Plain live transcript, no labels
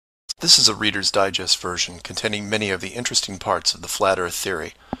This is a Reader's Digest version containing many of the interesting parts of the flat earth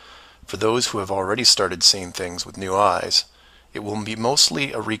theory. For those who have already started seeing things with new eyes, it will be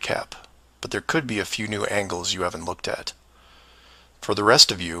mostly a recap, but there could be a few new angles you haven't looked at. For the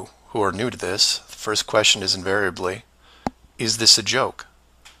rest of you who are new to this, the first question is invariably, is this a joke?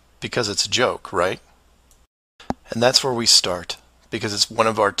 Because it's a joke, right? And that's where we start, because it's one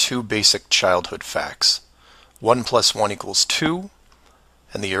of our two basic childhood facts. 1 + 1 = 2,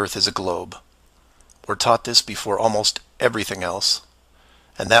 and the Earth is a globe. We're taught this before almost everything else,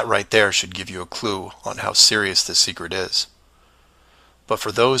 and that right there should give you a clue on how serious this secret is. But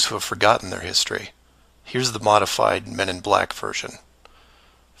for those who have forgotten their history, here's the modified Men in Black version.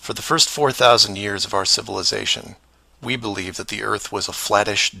 For the first 4,000 years of our civilization, we believed that the Earth was a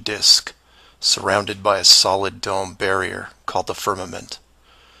flattish disk, surrounded by a solid dome barrier called the firmament.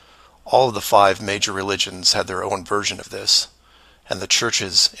 All of the 5 major religions had their own version of this, and the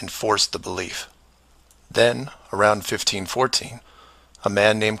churches enforced the belief. Then, around 1514, a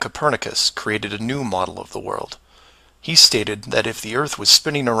man named Copernicus created a new model of the world. He stated that if the Earth was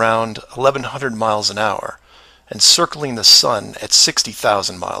spinning around 1,100 miles an hour and circling the Sun at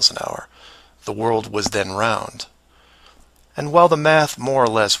 60,000 miles an hour, the world was then round. And while the math more or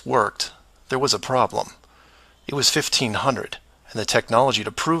less worked, there was a problem. It was 1500, and the technology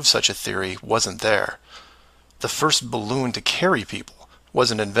to prove such a theory wasn't there. The first balloon to carry people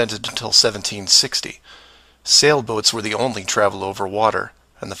wasn't invented until 1760. Sailboats were the only travel over water,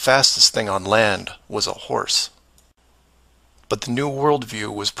 and the fastest thing on land was a horse. But the new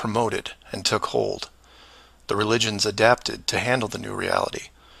worldview was promoted and took hold. The religions adapted to handle the new reality,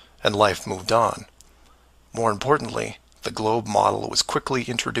 and life moved on. More importantly, the globe model was quickly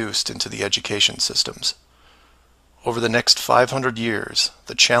introduced into the education systems. Over the next 500 years,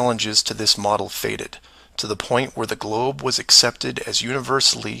 the challenges to this model faded, to the point where the globe was accepted as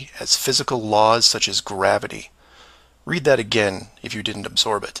universally as physical laws such as gravity. Read that again if you didn't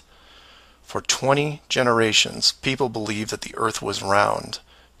absorb it. For 20 generations, people believed that the Earth was round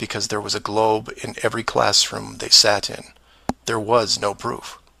because there was a globe in every classroom they sat in. There was no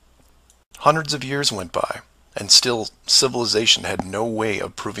proof. Hundreds of years went by, and still civilization had no way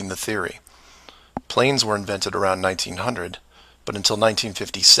of proving the theory. Planes were invented around 1900, but until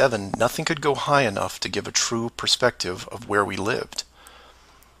 1957, nothing could go high enough to give a true perspective of where we lived.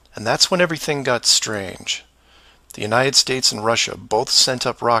 And that's when everything got strange. The United States and Russia both sent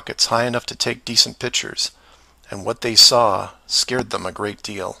up rockets high enough to take decent pictures, and what they saw scared them a great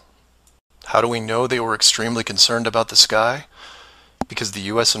deal. How do we know they were extremely concerned about the sky? Because the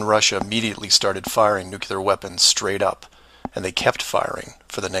US and Russia immediately started firing nuclear weapons straight up, and they kept firing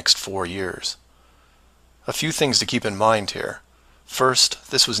for the next 4 years. A few things to keep in mind here.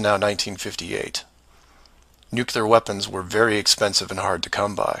 First, this was now 1958. Nuclear weapons were very expensive and hard to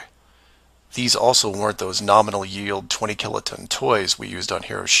come by. These also weren't those nominal yield 20 kiloton toys we used on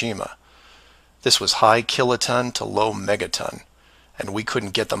Hiroshima. This was high kiloton to low megaton, and we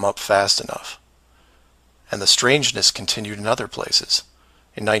couldn't get them up fast enough. And the strangeness continued in other places.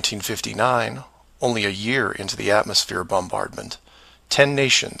 In 1959, only a year into the atmosphere bombardment, 10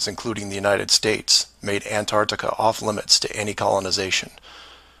 nations, including the United States, made Antarctica off-limits to any colonization.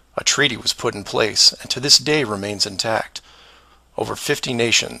 A treaty was put in place, and to this day remains intact. Over 50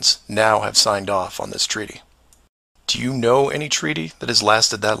 nations now have signed off on this treaty. Do you know any treaty that has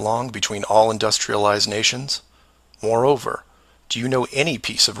lasted that long between all industrialized nations? Moreover, do you know any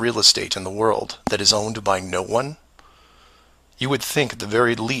piece of real estate in the world that is owned by no one? You would think at the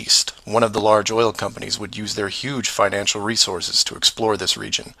very least one of the large oil companies would use their huge financial resources to explore this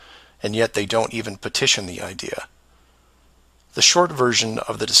region, and yet they don't even petition the idea. The short version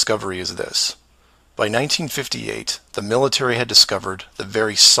of the discovery is this. By 1958, the military had discovered the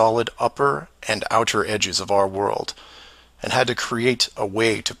very solid upper and outer edges of our world, and had to create a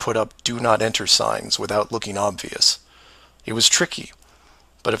way to put up "Do Not Enter" signs without looking obvious. It was tricky,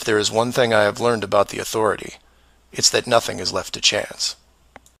 but if there is one thing I have learned about the authority, it's that nothing is left to chance.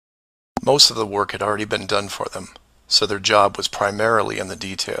 Most of the work had already been done for them, so their job was primarily in the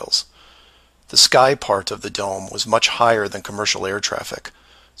details. The sky part of the dome was much higher than commercial air traffic,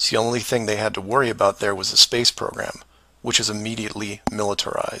 so the only thing they had to worry about there was the space program, which is immediately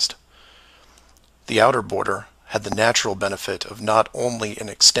militarized. The outer border had the natural benefit of not only an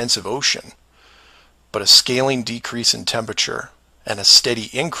extensive ocean, but a scaling decrease in temperature and a steady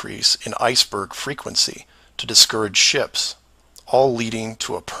increase in iceberg frequency to discourage ships, all leading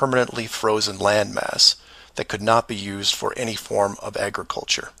to a permanently frozen landmass that could not be used for any form of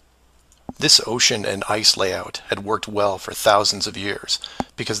agriculture. This ocean and ice layout had worked well for thousands of years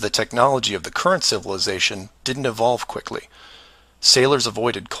because the technology of the current civilization didn't evolve quickly. Sailors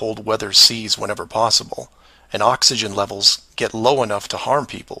avoided cold weather seas whenever possible, and oxygen levels get low enough to harm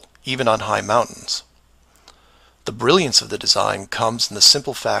people, even on high mountains. The brilliance of the design comes in the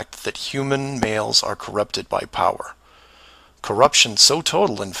simple fact that human males are corrupted by power. Corruption so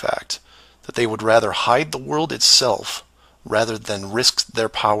total, in fact, that they would rather hide the world itself rather than risk their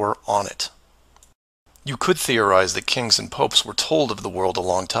power on it. You could theorize that kings and popes were told of the world a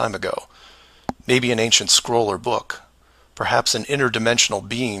long time ago. Maybe an ancient scroll or book. Perhaps an interdimensional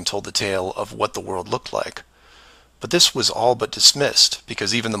being told the tale of what the world looked like. But this was all but dismissed,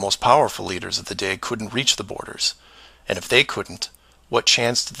 because even the most powerful leaders of the day couldn't reach the borders. And if they couldn't, what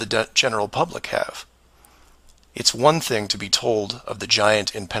chance did the general public have? It's one thing to be told of the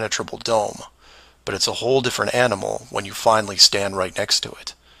giant impenetrable dome, but it's a whole different animal when you finally stand right next to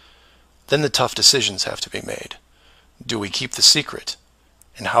it. Then the tough decisions have to be made. Do we keep the secret?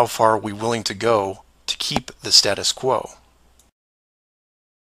 And how far are we willing to go to keep the status quo?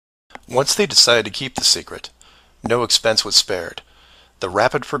 Once they decided to keep the secret, no expense was spared. The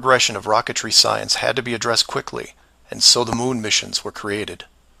rapid progression of rocketry science had to be addressed quickly, and so the moon missions were created.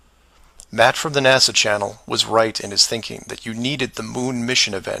 Matt from the NASA channel was right in his thinking that you needed the moon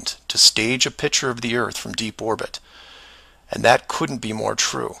mission event to stage a picture of the Earth from deep orbit, and that couldn't be more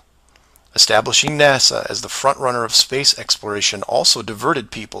true. Establishing NASA as the frontrunner of space exploration also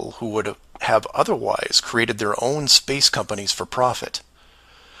diverted people who would have otherwise created their own space companies for profit.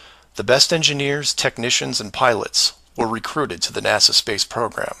 The best engineers, technicians, and pilots were recruited to the NASA space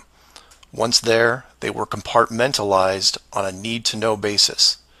program. Once there, they were compartmentalized on a need-to-know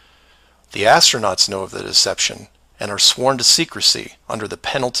basis. The astronauts know of the deception and are sworn to secrecy under the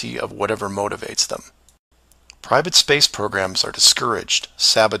penalty of whatever motivates them. Private space programs are discouraged,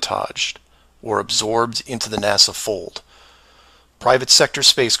 sabotaged, or absorbed into the NASA fold. Private sector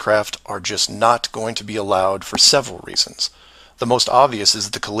spacecraft are just not going to be allowed for several reasons. The most obvious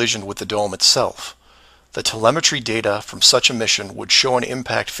is the collision with the dome itself. The telemetry data from such a mission would show an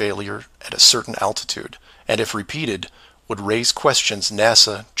impact failure at a certain altitude, and if repeated, would raise questions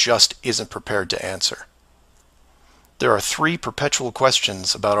NASA just isn't prepared to answer. There are 3 perpetual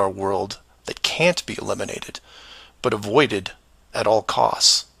questions about our world that can't be eliminated, but avoided at all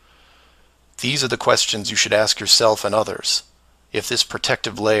costs. These are the questions you should ask yourself and others if this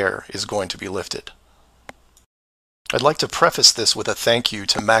protective layer is going to be lifted. I'd like to preface this with a thank you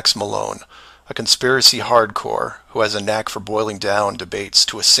to Max Malone, a conspiracy hardcore who has a knack for boiling down debates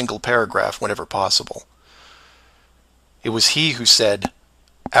to a single paragraph whenever possible. It was he who said,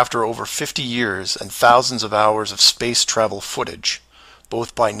 after over 50 years and thousands of hours of space travel footage,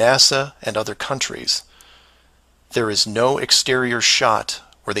 both by NASA and other countries, there is no exterior shot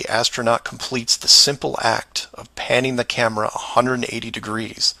where the astronaut completes the simple act of panning the camera 180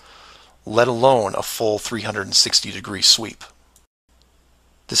 degrees, let alone a full 360-degree sweep.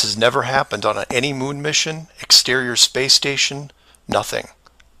 This has never happened on any moon mission, exterior space station, nothing,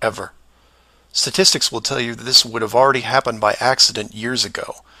 ever. Statistics will tell you that this would have already happened by accident years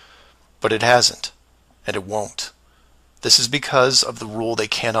ago, but it hasn't, and it won't. This is because of the rule they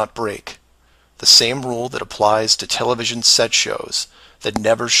cannot break, the same rule that applies to television set shows that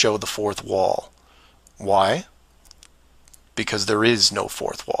never show the fourth wall. Why? Because there is no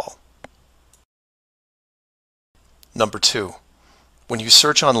fourth wall. Number 2. When you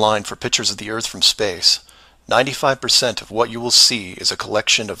search online for pictures of the Earth from space, 95% of what you will see is a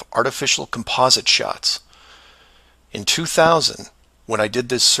collection of artificial composite shots. In 2000, when I did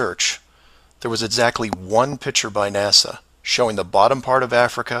this search, there was exactly 1 picture by NASA showing the bottom part of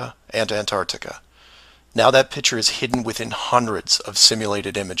Africa and Antarctica. Now that picture is hidden within hundreds of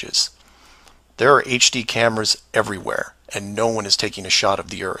simulated images. There are HD cameras everywhere, and no one is taking a shot of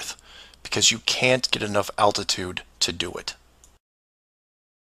the Earth, because you can't get enough altitude to do it.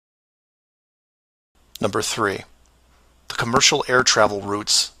 Number 3. The commercial air travel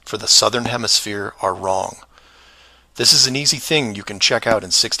routes for the southern hemisphere are wrong. This is an easy thing you can check out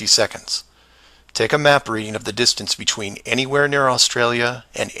in 60 seconds. Take a map reading of the distance between anywhere near Australia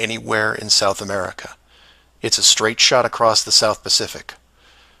and anywhere in South America. It's a straight shot across the South Pacific.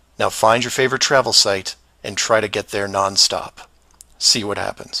 Now find your favorite travel site and try to get there non-stop. See what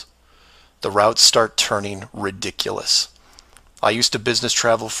happens. The routes start turning ridiculous. I used to business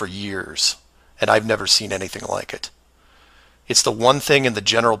travel for years, and I've never seen anything like it. It's the one thing in the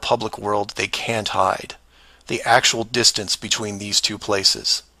general public world they can't hide, the actual distance between these 2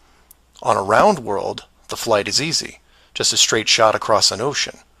 places. On a round world, the flight is easy, just a straight shot across an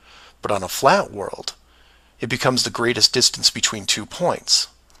ocean. But on a flat world, it becomes the greatest distance between 2 points.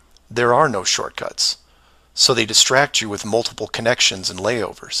 There are no shortcuts, so they distract you with multiple connections and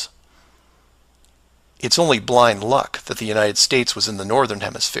layovers. It's only blind luck that the United States was in the northern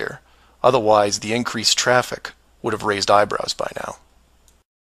hemisphere. Otherwise, the increased traffic would have raised eyebrows by now.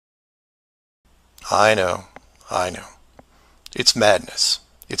 I know. It's madness.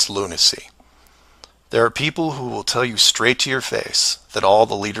 It's lunacy. There are people who will tell you straight to your face that all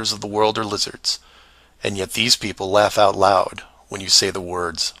the leaders of the world are lizards, and yet these people laugh out loud when you say the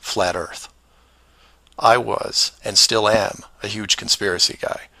words flat earth. I was, and still am, a huge conspiracy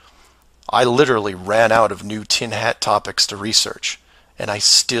guy. I literally ran out of new tin hat topics to research, and I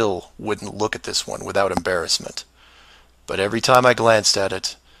still wouldn't look at this one without embarrassment. But every time I glanced at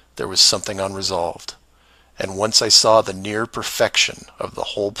it, there was something unresolved. And once I saw the near perfection of the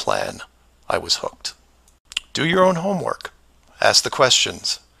whole plan, I was hooked. Do your own homework. Ask the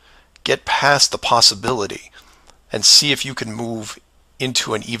questions. Get past the possibility and see if you can move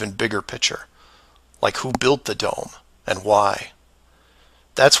into an even bigger picture. Like who built the dome and why.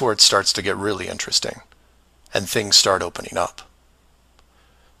 That's where it starts to get really interesting and things start opening up.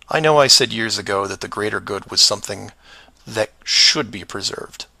 I know I said years ago that the greater good was something that should be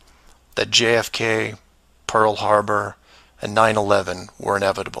preserved. That JFK, Pearl Harbor, and 9/11 were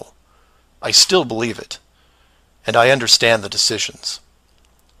inevitable. I still believe it, and I understand the decisions.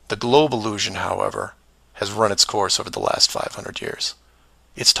 The globe illusion, however, has run its course over the last 500 years.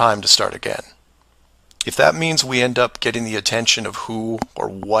 It's time to start again. If that means we end up getting the attention of who or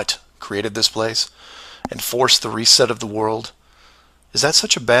what created this place and force the reset of the world, is that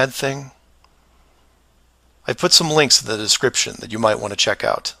such a bad thing? I've put some links in the description that you might want to check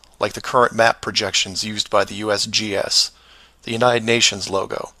out, like the current map projections used by the USGS, the United Nations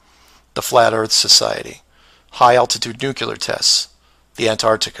logo, the Flat Earth Society, high-altitude nuclear tests, the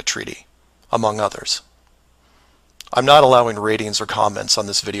Antarctica Treaty, among others. I'm not allowing ratings or comments on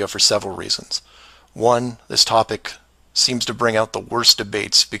this video for several reasons. One, this topic seems to bring out the worst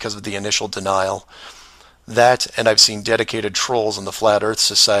debates because of the initial denial. That, and I've seen dedicated trolls on the Flat Earth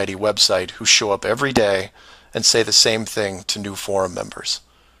Society website who show up every day and say the same thing to new forum members.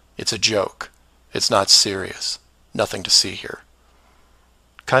 It's a joke. It's not serious. Nothing to see here.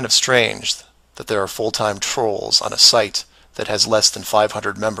 Kind of strange that there are full-time trolls on a site that has less than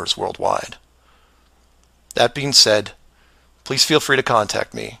 500 members worldwide. That being said, please feel free to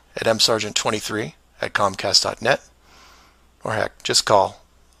contact me at msargent23@comcast.net, or heck, just call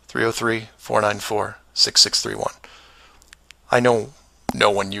 303-494-6631. I know no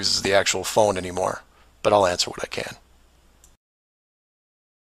one uses the actual phone anymore, but I'll answer what I can.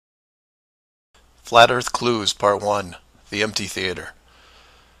 Flat Earth Clues Part 1, The Empty Theater.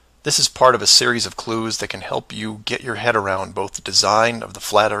 This is part of a series of clues that can help you get your head around both the design of the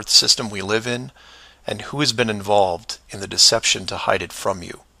flat Earth system we live in and who has been involved in the deception to hide it from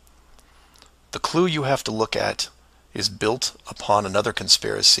you. The clue you have to look at is built upon another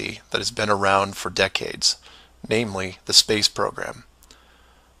conspiracy that has been around for decades, namely the space program.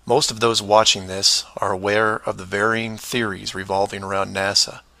 Most of those watching this are aware of the varying theories revolving around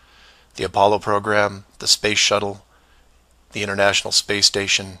NASA, the Apollo program, the space shuttle, the International Space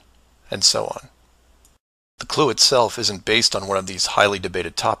Station, and so on. The clue itself isn't based on one of these highly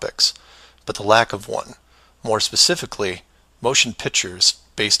debated topics, but the lack of one, more specifically, motion pictures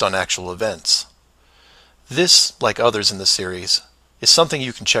based on actual events. This, like others in the series, is something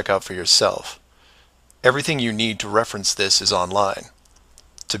you can check out for yourself. Everything you need to reference this is online.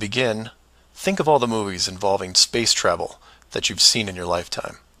 To begin, think of all the movies involving space travel that you've seen in your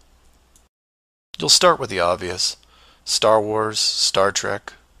lifetime. You'll start with the obvious: Star Wars, Star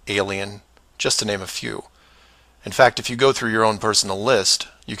Trek, Alien, just to name a few. In fact, if you go through your own personal list,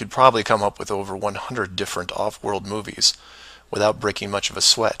 you could probably come up with over 100 different off-world movies without breaking much of a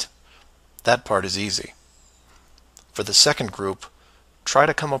sweat. That part is easy. For the second group, try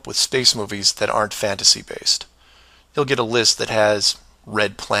to come up with space movies that aren't fantasy-based. You'll get a list that has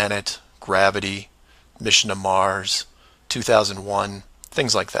Red Planet, Gravity, Mission to Mars, 2001,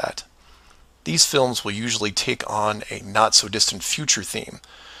 things like that. These films will usually take on a not-so-distant future theme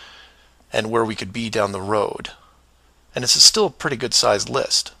and where we could be down the road. And it's still a pretty good-sized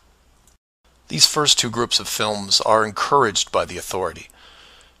list. These first two groups of films are encouraged by the authority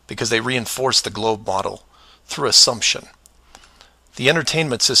because they reinforce the globe model through assumption. The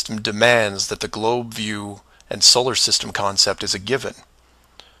entertainment system demands that the globe view and solar system concept is a given.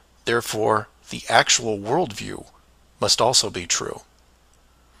 Therefore, the actual worldview must also be true.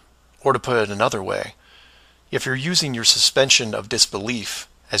 Or to put it another way, if you're using your suspension of disbelief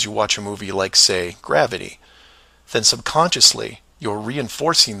as you watch a movie like, say, Gravity, then subconsciously you're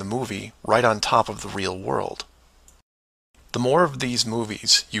reinforcing the movie right on top of the real world. The more of these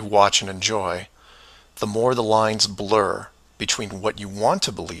movies you watch and enjoy, the more the lines blur between what you want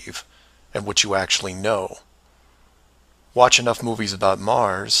to believe and what you actually know. Watch enough movies about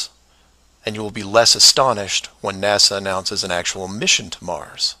Mars, and you will be less astonished when NASA announces an actual mission to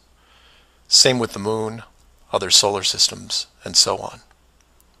Mars. Same with the Moon, other solar systems, and so on.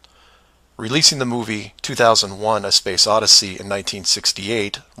 Releasing the movie 2001: A Space Odyssey in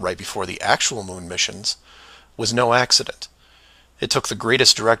 1968, right before the actual Moon missions, was no accident. It took the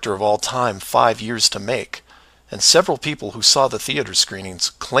greatest director of all time 5 years to make, and several people who saw the theater screenings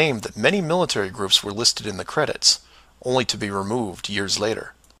claimed that many military groups were listed in the credits, only to be removed years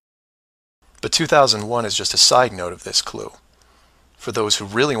later. But 2001 is just a side note of this clue. For those who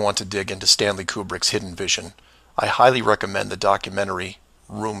really want to dig into Stanley Kubrick's hidden vision, I highly recommend the documentary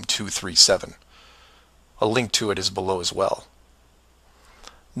Room 237. A link to it is below as well.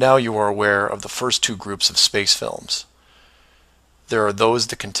 Now you are aware of the first two groups of space films. There are those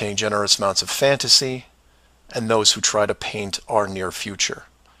that contain generous amounts of fantasy, and those who try to paint our near future.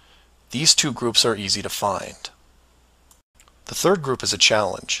 These two groups are easy to find. The third group is a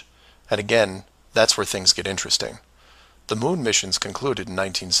challenge, and again, that's where things get interesting. The Moon missions concluded in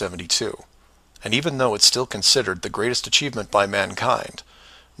 1972, and even though it's still considered the greatest achievement by mankind,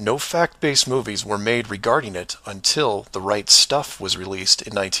 no fact-based movies were made regarding it until The Right Stuff was released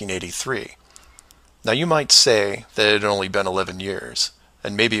in 1983. Now you might say that it had only been 11 years,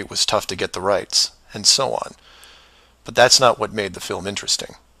 and maybe it was tough to get the rights, and so on. But that's not what made the film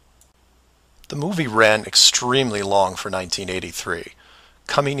interesting. The movie ran extremely long for 1983,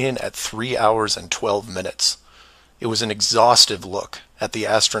 coming in at 3 hours and 12 minutes. It was an exhaustive look at the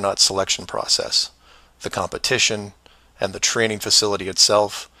astronaut selection process, the competition, and the training facility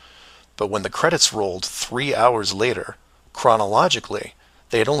itself. But when the credits rolled 3 hours later, chronologically,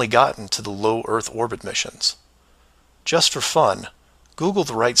 they had only gotten to the low Earth orbit missions. Just for fun, Google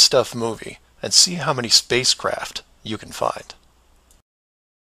The Right Stuff movie and see how many spacecraft you can find.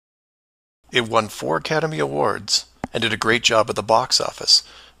 It won 4 Academy Awards and did a great job at the box office,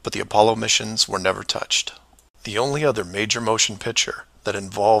 but the Apollo missions were never touched. The only other major motion picture that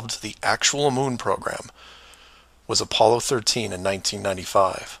involved the actual moon program was Apollo 13 in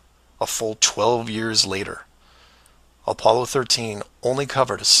 1995, a full 12 years later. Apollo 13 only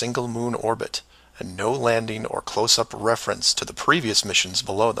covered a single moon orbit and no landing or close-up reference to the previous missions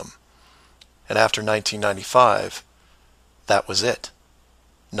below them. And after 1995, that was it.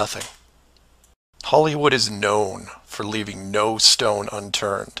 Nothing. Hollywood is known for leaving no stone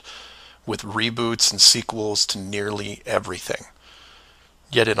unturned, with reboots and sequels to nearly everything.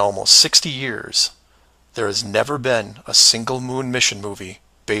 Yet in almost 60 years, there has never been a single moon mission movie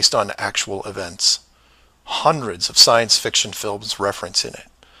based on actual events. Hundreds of science fiction films reference in it.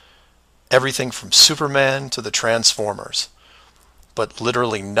 Everything from Superman to the Transformers. But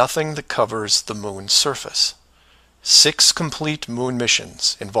literally nothing that covers the moon's surface. 6 complete moon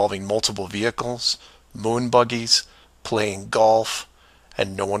missions involving multiple vehicles, moon buggies, playing golf,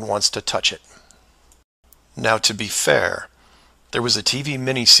 and no one wants to touch it. Now, to be fair, there was a TV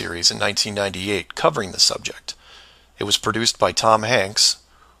miniseries in 1998 covering the subject. It was produced by Tom Hanks,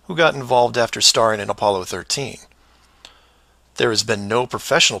 who got involved after starring in Apollo 13. There has been no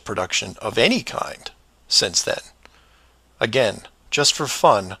professional production of any kind since then. Again, just for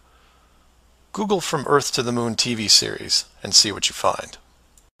fun, Google From Earth to the Moon TV series and see what you find.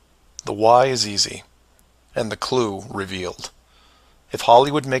 The why is easy, and the clue revealed. If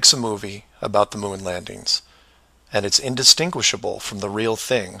Hollywood makes a movie about the moon landings, and it's indistinguishable from the real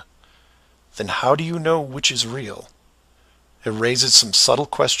thing, then how do you know which is real? It raises some subtle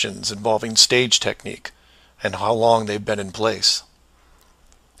questions involving stage technique and how long they've been in place.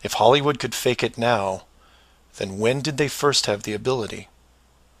 If Hollywood could fake it now, then when did they first have the ability?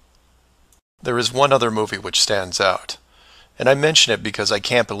 There is one other movie which stands out, and I mention it because I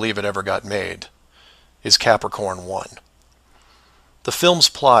can't believe it ever got made, is Capricorn 1. The film's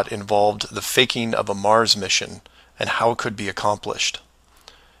plot involved the faking of a Mars mission and how it could be accomplished.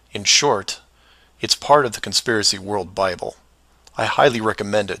 In short, it's part of the Conspiracy World Bible. I highly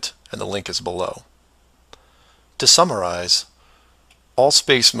recommend it, and the link is below. To summarize, all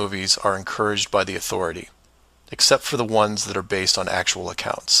space movies are encouraged by the authority, except for the ones that are based on actual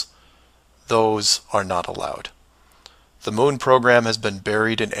accounts. Those are not allowed. The moon program has been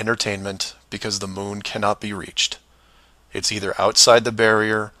buried in entertainment because the moon cannot be reached. It's either outside the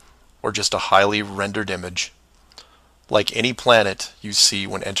barrier or just a highly rendered image, like any planet you see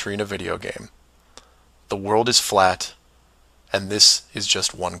when entering a video game. The world is flat, and this is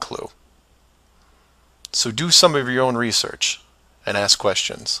just one clue. So do some of your own research and ask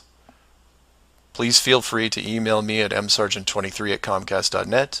questions. Please feel free to email me at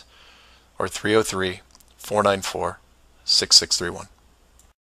msargent23@comcast.net or 303-494-6631.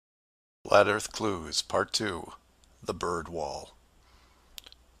 Flat Earth Clues, Part 2, The Bird Wall.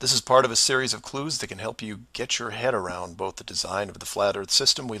 This is part of a series of clues that can help you get your head around both the design of the flat Earth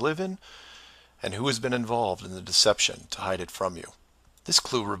system we live in and who has been involved in the deception to hide it from you. This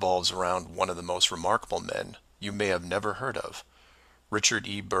clue revolves around one of the most remarkable men you may have never heard of, Richard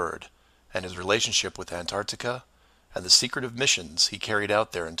E. Byrd, and his relationship with Antarctica and the secretive missions he carried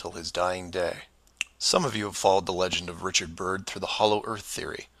out there until his dying day. Some of you have followed the legend of Richard Byrd through the hollow Earth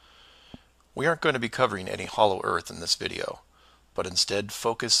theory. We aren't going to be covering any hollow Earth in this video, but instead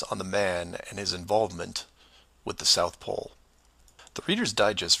focus on the man and his involvement with the South Pole. The Reader's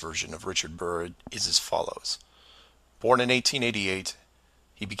Digest version of Richard Byrd is as follows. Born in 1888,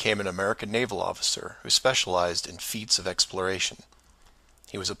 he became an American naval officer who specialized in feats of exploration.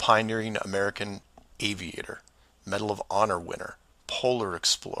 He was a pioneering American aviator, Medal of Honor winner, polar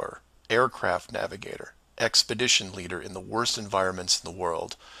explorer, aircraft navigator, expedition leader in the worst environments in the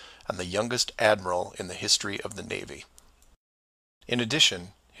world, and the youngest admiral in the history of the Navy. In addition,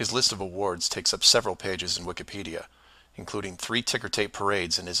 his list of awards takes up several pages in Wikipedia, including 3 ticker tape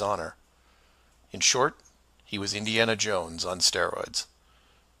parades in his honor. In short, he was Indiana Jones on steroids.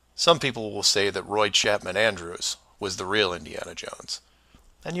 Some people will say that Roy Chapman Andrews was the real Indiana Jones,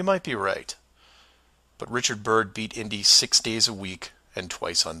 and you might be right. But Richard Byrd beat Indy 6 days a week and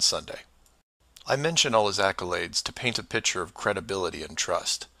twice on Sunday. I mention all his accolades to paint a picture of credibility and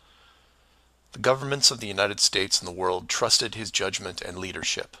trust. The governments of the United States and the world trusted his judgment and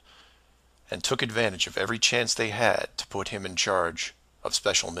leadership, and took advantage of every chance they had to put him in charge of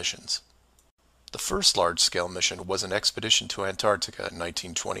special missions. The first large-scale mission was an expedition to Antarctica in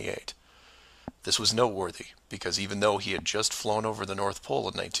 1928. This was noteworthy because even though he had just flown over the North Pole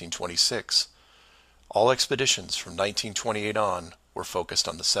in 1926, all expeditions from 1928 on were focused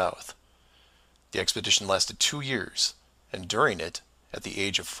on the South. The expedition lasted 2 years, and during it, at the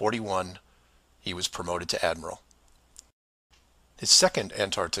age of 41, he was promoted to admiral. His second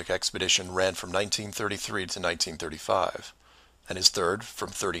Antarctic expedition ran from 1933 to 1935, and his third from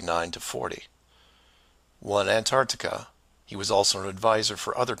 39 to 40. While in Antarctica, he was also an advisor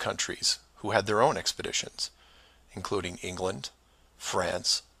for other countries who had their own expeditions, including England,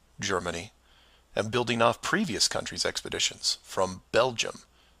 France, Germany, and building off previous countries' expeditions from Belgium,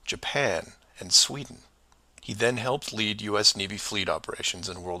 Japan, and Sweden. He then helped lead U.S. Navy fleet operations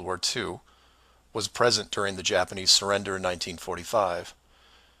in World War II, was present during the Japanese surrender in 1945,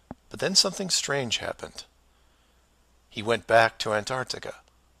 but then something strange happened. He went back to Antarctica.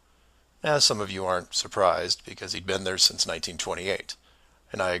 Now, some of you aren't surprised because he'd been there since 1928,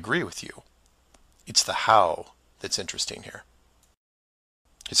 and I agree with you. It's the how that's interesting here.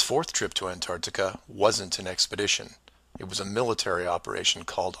 His fourth trip to Antarctica wasn't an expedition. It was a military operation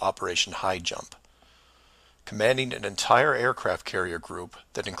called Operation High Jump. Commanding an entire aircraft carrier group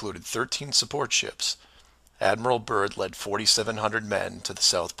that included 13 support ships, Admiral Byrd led 4,700 men to the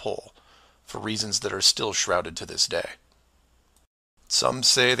South Pole, for reasons that are still shrouded to this day. Some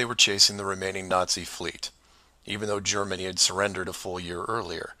say they were chasing the remaining Nazi fleet, even though Germany had surrendered a full year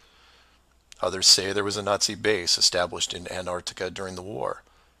earlier. Others say there was a Nazi base established in Antarctica during the war,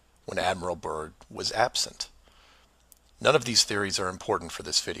 when Admiral Byrd was absent. None of these theories are important for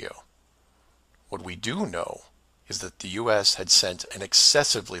this video. What we do know is that the U.S. had sent an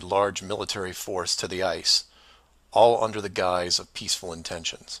excessively large military force to the ice, all under the guise of peaceful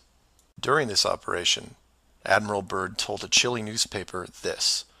intentions. During this operation, Admiral Byrd told a Chile newspaper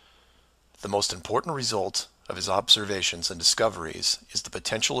this: "The most important result of his observations and discoveries is the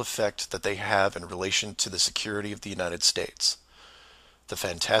potential effect that they have in relation to the security of the United States. The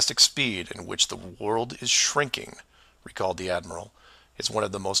fantastic speed in which the world is shrinking," recalled the Admiral, "is one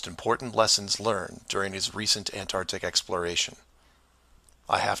of the most important lessons learned during his recent Antarctic exploration.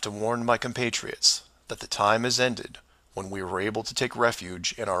 I have to warn my compatriots that the time has ended when we were able to take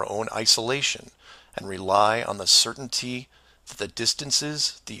refuge in our own isolation and rely on the certainty that the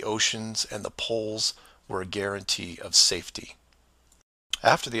distances, the oceans, and the poles were a guarantee of safety."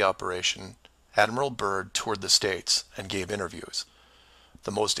 After the operation, Admiral Byrd toured the States and gave interviews,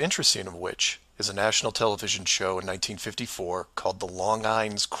 the most interesting of which is a national television show in 1954 called The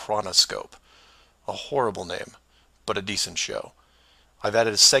Longines Chronoscope. A horrible name, but a decent show. I've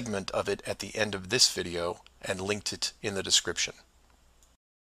added a segment of it at the end of this video and linked it in the description.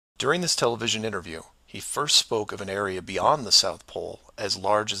 During this television interview, he first spoke of an area beyond the South Pole as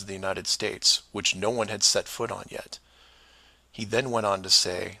large as the United States, which no one had set foot on yet. He then went on to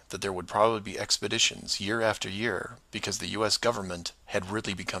say that there would probably be expeditions year after year because the U.S. government had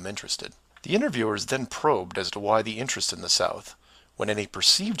really become interested. The interviewers then probed as to why the interest in the South, when any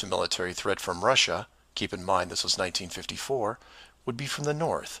perceived military threat from Russia, keep in mind this was 1954, would be from the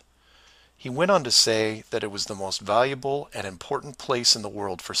North. He went on to say that it was the most valuable and important place in the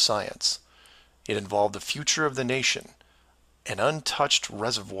world for science. It involved the future of the nation, an untouched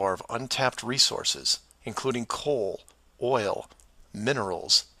reservoir of untapped resources, including coal, oil,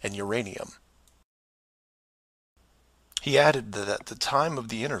 minerals, and uranium. He added that at the time of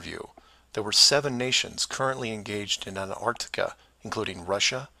the interview, there were 7 nations currently engaged in Antarctica, including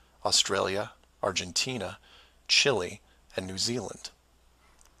Russia, Australia, Argentina, Chile, and New Zealand.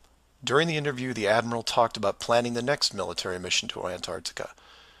 During the interview, the Admiral talked about planning the next military mission to Antarctica.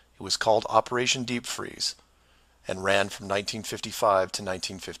 It was called Operation Deep Freeze and ran from 1955 to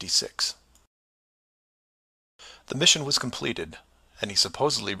 1956. The mission was completed, and he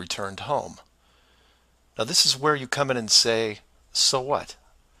supposedly returned home. Now this is where you come in and say, so what?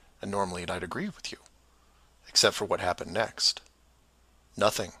 And normally I'd agree with you, except for what happened next.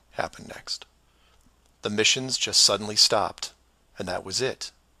 Nothing happened next. The missions just suddenly stopped, and that was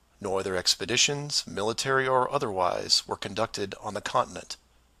it. No other expeditions, military or otherwise, were conducted on the continent,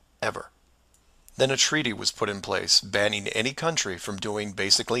 ever. Then a treaty was put in place banning any country from doing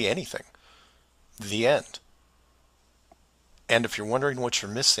basically anything. The end. And if you're wondering what you're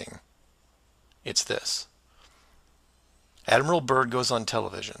missing, it's this. Admiral Byrd goes on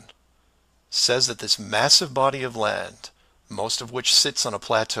television, says that this massive body of land, most of which sits on a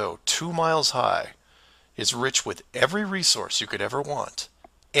plateau 2 miles high, is rich with every resource you could ever want,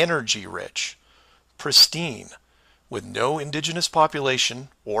 energy rich, pristine, with no indigenous population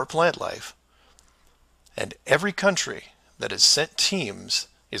or plant life, and every country that has sent teams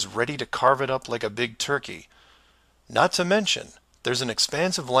is ready to carve it up like a big turkey. Not to mention, there's an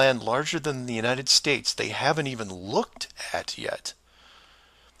expanse of land larger than the United States they haven't even looked at yet.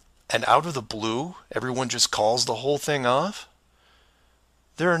 And out of the blue, everyone just calls the whole thing off?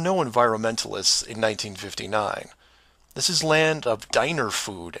 There are no environmentalists in 1959. This is land of diner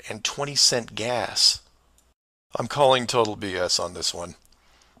food and 20-cent gas. I'm calling total BS on this one.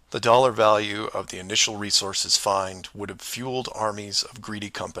 The dollar value of the initial resources find would have fueled armies of greedy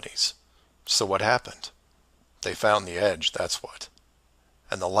companies. So what happened? They found the edge, that's what.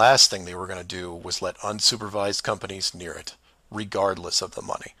 And the last thing they were going to do was let unsupervised companies near it, regardless of the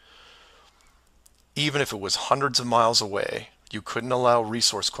money. Even if it was hundreds of miles away, you couldn't allow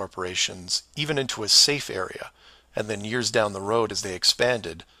resource corporations even into a safe area, and then years down the road as they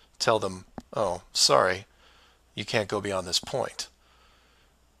expanded, tell them, oh, sorry, you can't go beyond this point.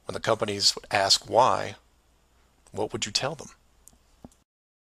 When the companies would ask why, what would you tell them?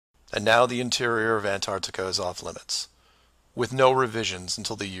 And now the interior of Antarctica is off limits, with no revisions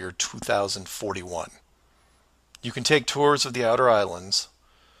until the year 2041. You can take tours of the outer islands,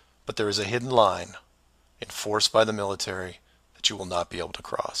 but there is a hidden line, enforced by the military, that you will not be able to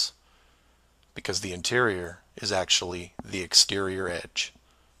cross. Because the interior is actually the exterior edge.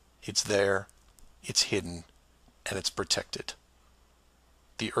 It's there, it's hidden, and it's protected.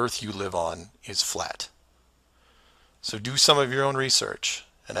 The Earth you live on is flat. So do some of your own research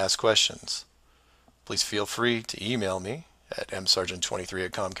and ask questions. Please feel free to email me at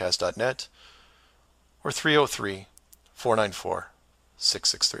msargent23@comcast.net or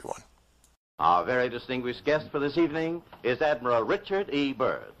 303-494-6631. Our very distinguished guest for this evening is Admiral Richard E.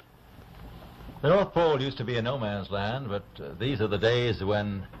 Byrd. The North Pole used to be a no-man's land, but these are the days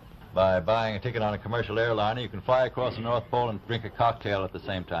when, by buying a ticket on a commercial airliner, you can fly across the North Pole and drink a cocktail at the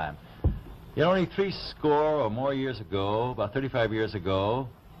same time. You know, only 70 or more years ago, about 35 years ago,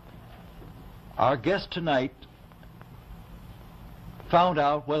 our guest tonight found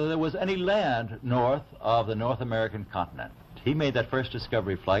out whether there was any land north of the North American continent. He made that first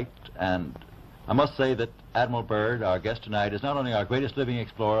discovery flight, and I must say that Admiral Byrd, our guest tonight, is not only our greatest living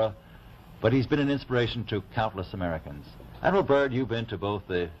explorer, but he's been an inspiration to countless Americans. Admiral Byrd, you've been to both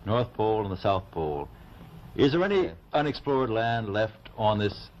the North Pole and the South Pole. Is there any unexplored land left on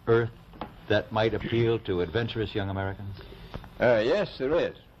this Earth that might appeal to adventurous young Americans? Yes, there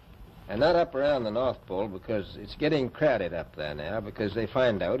is. And not up around the North Pole, because it's getting crowded up there now, because they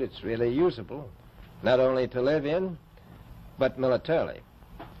find out it's really usable, not only to live in, but militarily.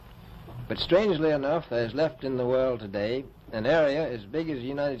 But strangely enough, there's left in the world today an area as big as the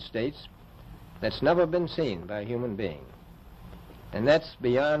United States that's never been seen by a human being. And that's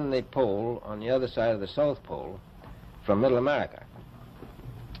beyond the pole on the other side of the South Pole from Middle America.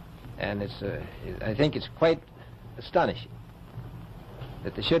 And I think it's quite astonishing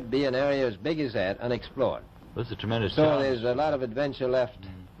that there should be an area as big as that unexplored. This is a tremendous So challenge. there's a lot of adventure left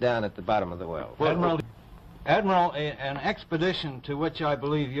down at the bottom of the world. Admiral, an expedition to which I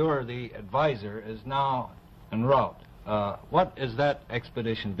believe you're the advisor is now en route. What is that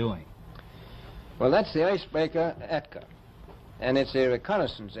expedition doing? Well, that's the icebreaker Atka. and it's a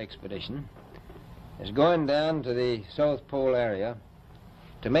reconnaissance expedition, is going down to the South Pole area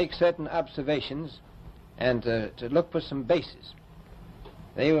to make certain observations and to look for some bases.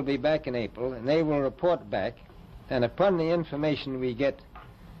 They will be back in April, and they will report back, and upon the information we get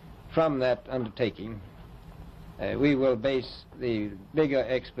from that undertaking, we will base the bigger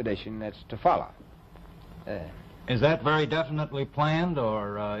expedition that's to follow. Is that very definitely planned,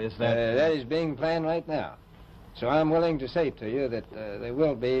 or is that... That is being planned right now. So I'm willing to say to you that there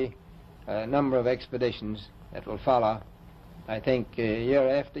will be a number of expeditions that will follow, I think, year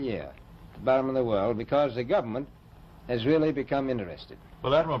after year, at the bottom of the world, because the government has really become interested.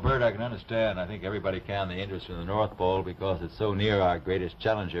 Well, Admiral Byrd, I can understand, I think everybody can, the interest in the North Pole because it's so near our greatest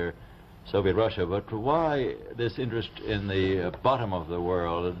challenger, Soviet Russia. But why this interest in the bottom of the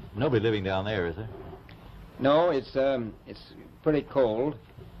world? Nobody living down there, is there? No, it's pretty cold.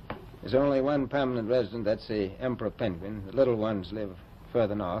 There's only one permanent resident, that's the emperor penguin. The little ones live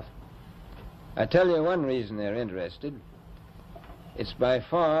further north. I tell you one reason they're interested. It's by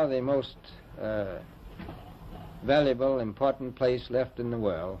far the most valuable, important place left in the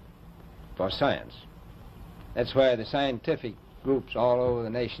world for science. That's why the scientific groups all over the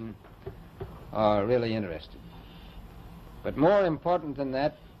nation are really interested. But more important than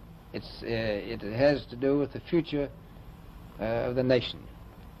that, it has to do with the future of the nation,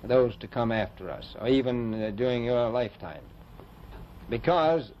 those to come after us, or even during your lifetime,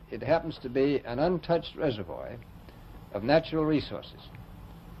 because it happens to be an untouched reservoir of natural resources.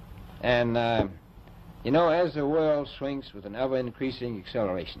 And you know, as the world shrinks with an ever-increasing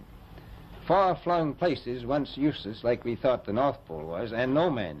acceleration, far-flung places once useless, like we thought the North Pole was, and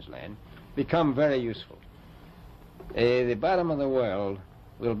no man's land, become very useful. The bottom of the world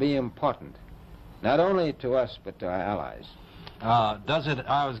will be important, not only to us, but to our allies. I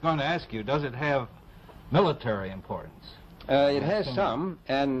was going to ask you, does it have military importance? It has some,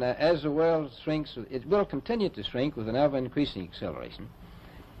 and as the world shrinks, it will continue to shrink with an ever-increasing acceleration,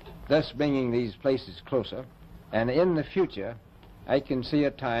 thus bringing these places closer. And in the future, I can see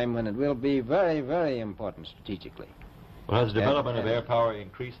a time when it will be very, very important strategically. Well, has the development of air power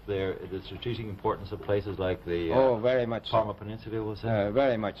increased the strategic importance of places like the very much Parma Peninsula, was it?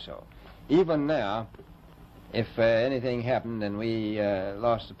 Very much so. Even now, if anything happened and we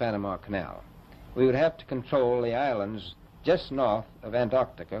lost the Panama Canal, we would have to control the islands just north of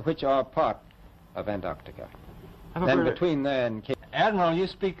Antarctica, which are part of Antarctica. Then between there and Cape... Admiral, you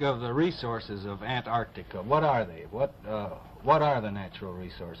speak of the resources of Antarctica. What are they? What are the natural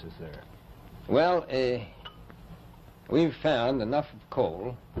resources there? Well, we've found enough of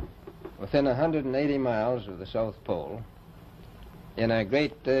coal within 180 miles of the South Pole in a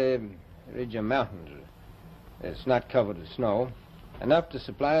great ridge of mountains. It's not covered with snow, enough to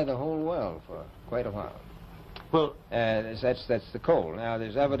supply the whole world for quite a while. Well, that's the coal. Now,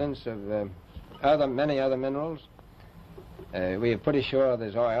 there's evidence of many other minerals. We are pretty sure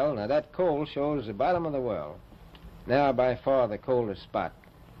there's oil. Now, that coal shows the bottom of the world. Now, by far the coldest spot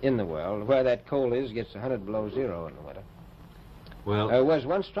in the world. Where that coal is gets 100 below zero in the winter. Well, it was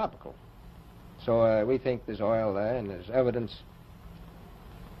once tropical. So we think there's oil there, and there's evidence,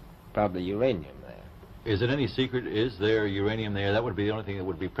 probably uranium there. Is it any secret? Is there uranium there? That would be the only thing that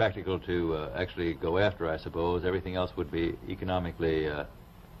would be practical to actually go after, I suppose. Everything else would be economically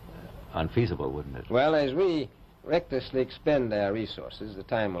unfeasible, wouldn't it? Well, as we recklessly expend our resources, the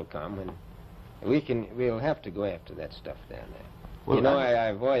time will come when we'll have to go after that stuff down there. Well, you know, I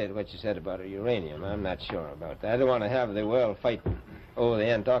avoided what you said about uranium. I'm not sure about that. I don't want to have the world fight over the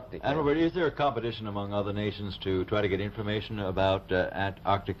Antarctic. And Robert, is there a competition among other nations to try to get information about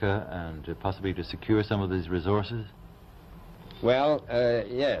Antarctica and possibly to secure some of these resources? Well,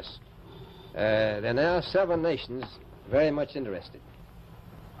 yes. There are now 7 nations very much interested.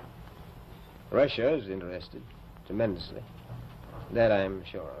 Russia is interested tremendously. That I'm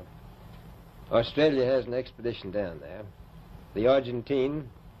sure of. Australia has an expedition down there. The Argentine,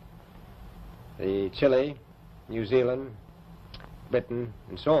 the Chile, New Zealand, Britain,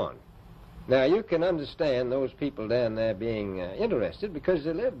 and so on. Now, you can understand those people down there being interested because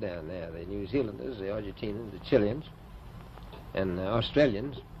they live down there, the New Zealanders, the Argentinians, the Chileans, and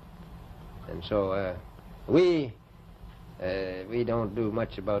Australians. And so we don't do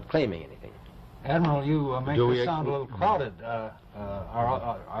much about claiming anything. Admiral, you make this sound a little crowded.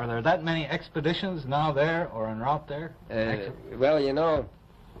 Are there that many expeditions now there or en route there? Well, you know,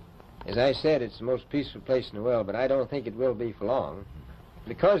 as I said, it's the most peaceful place in the world, but I don't think it will be for long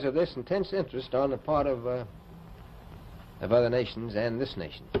because of this intense interest on the part of other nations and this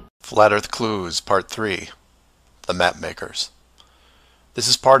nation. Flat Earth Clues, Part 3, The Map Makers. This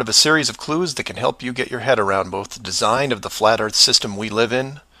is part of a series of clues that can help you get your head around both the design of the flat Earth system we live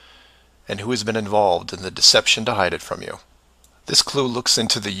in and who has been involved in the deception to hide it from you. This clue looks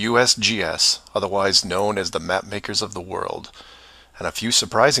into the USGS, otherwise known as the map makers of the world, and a few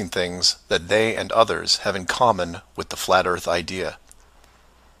surprising things that they and others have in common with the flat Earth idea.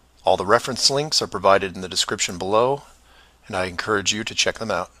 All the reference links are provided in the description below, and I encourage you to check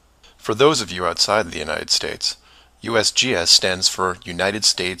them out. For those of you outside of the United States, USGS stands for United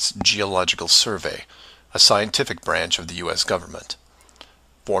States Geological Survey, a scientific branch of the U.S. government.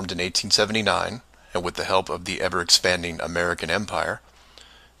 Formed in 1879, and with the help of the ever-expanding American Empire,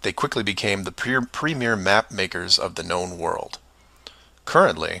 they quickly became the premier map makers of the known world.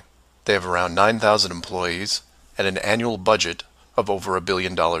 Currently, they have around 9,000 employees and an annual budget of over $1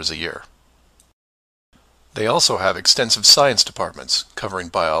 billion a year. They also have extensive science departments covering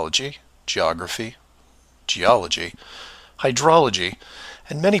biology, geography, geology, hydrology,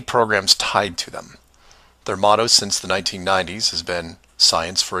 and many programs tied to them. Their motto since the 1990s has been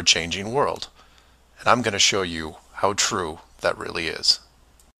 "Science for a Changing World," and I'm going to show you how true that really is.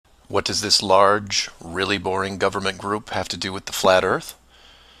 What does this large, really boring government group have to do with the flat Earth?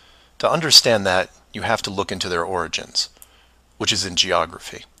 To understand that, you have to look into their origins, which is in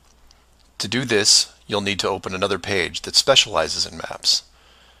geography. To do this, you'll need to open another page that specializes in maps.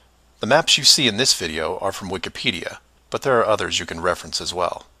 The maps you see in this video are from Wikipedia, but there are others you can reference as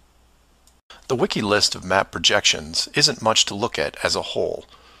well. The wiki list of map projections isn't much to look at as a whole,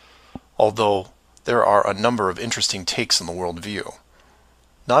 although there are a number of interesting takes on the world view.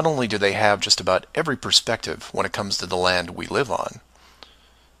 Not only do they have just about every perspective when it comes to the land we live on,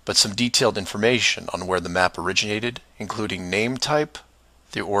 but some detailed information on where the map originated, including name type,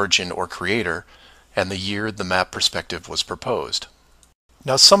 the origin or creator, and the year the map perspective was proposed.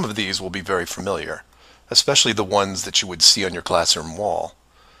 Now, some of these will be very familiar, especially the ones that you would see on your classroom wall.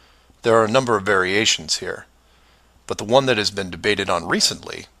 There are a number of variations here, but the one that has been debated on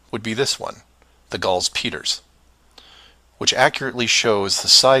recently would be this one, the Gauls-Peters, which accurately shows the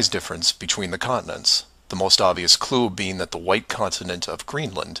size difference between the continents, the most obvious clue being that the white continent of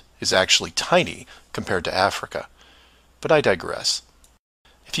Greenland is actually tiny compared to Africa. But I digress.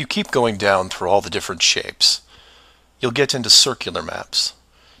 If you keep going down through all the different shapes, you'll get into circular maps,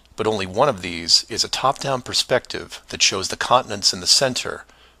 but only one of these is a top-down perspective that shows the continents in the center,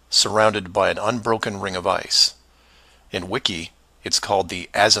 surrounded by an unbroken ring of ice. In Wiki, it's called the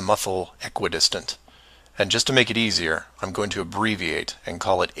azimuthal equidistant, and just to make it easier, I'm going to abbreviate and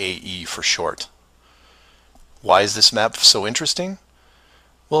call it AE for short. Why is this map so interesting?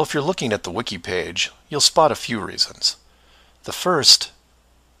 Well, if you're looking at the Wiki page, you'll spot a few reasons. The first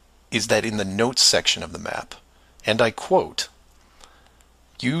is that in the notes section of the map, and I quote,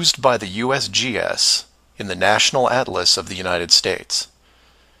 "Used by the USGS in the National Atlas of the United States."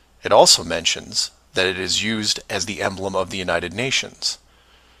 It also mentions that it is used as the emblem of the United Nations.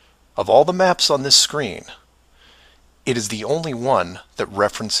 Of all the maps on this screen, it is the only one that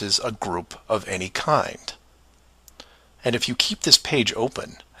references a group of any kind. And if you keep this page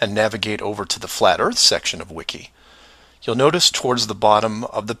open and navigate over to the Flat Earth section of Wiki, you'll notice towards the bottom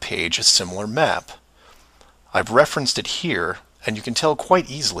of the page a similar map. I've referenced it here, and you can tell quite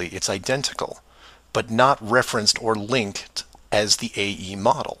easily it's identical, but not referenced or linked as the AE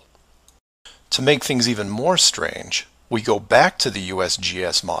model. To make things even more strange, we go back to the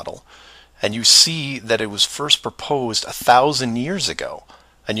USGS model, and you see that it was first proposed 1,000 years ago,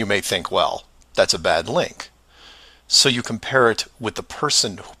 and you may think, well, that's a bad link. So you compare it with the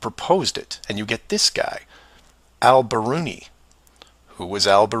person who proposed it, and you get this guy, Al-Biruni. Who was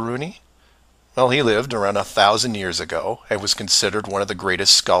Al-Biruni? Well, he lived around 1,000 years ago and was considered one of the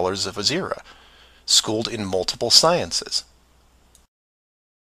greatest scholars of his era, schooled in multiple sciences.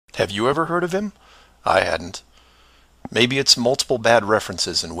 Have you ever heard of him? I hadn't. Maybe it's multiple bad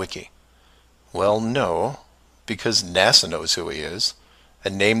references in Wiki. Well, no, because NASA knows who he is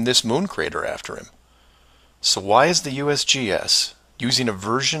and named this moon crater after him. So why is the USGS using a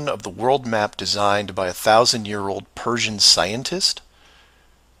version of the world map designed by a 1,000-year-old Persian scientist?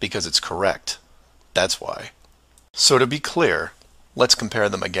 Because it's correct. That's why. So to be clear, let's compare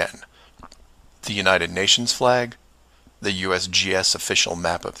them again. The United Nations flag, the USGS official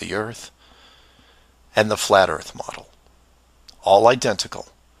map of the Earth, and the Flat Earth model. All identical,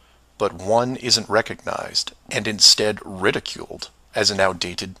 but one isn't recognized and instead ridiculed as an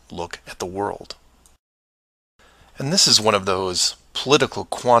outdated look at the world. And this is one of those political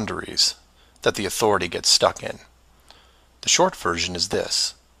quandaries that the authority gets stuck in. The short version is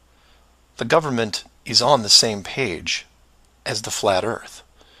this. The government is on the same page as the flat Earth,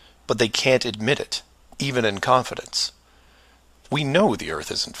 but they can't admit it, even in confidence. We know the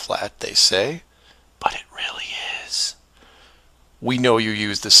Earth isn't flat, they say, but it really is. We know you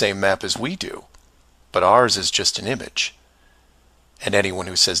use the same map as we do, but ours is just an image. And anyone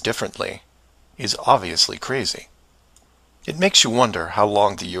who says differently is obviously crazy. It makes you wonder how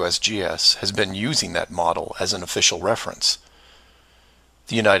long the USGS has been using that model as an official reference.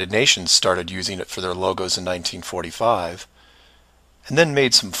 The United Nations started using it for their logos in 1945, and then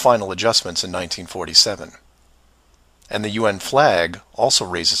made some final adjustments in 1947. And the UN flag also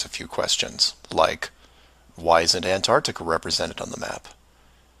raises a few questions, like, why isn't Antarctica represented on the map?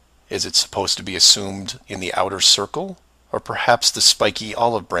 Is it supposed to be assumed in the outer circle, or perhaps the spiky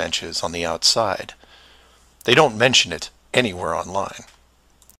olive branches on the outside? They don't mention it anywhere online.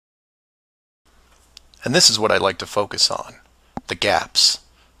 And this is what I like to focus on: the gaps,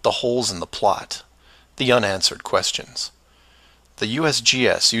 the holes in the plot, the unanswered questions. The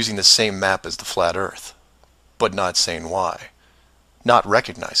USGS using the same map as the flat Earth, but not saying why, not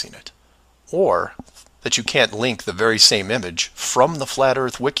recognizing it, or that you can't link the very same image from the Flat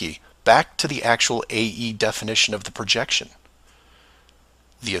Earth Wiki back to the actual AE definition of the projection.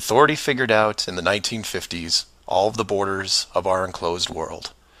 The authority figured out in the 1950s all of the borders of our enclosed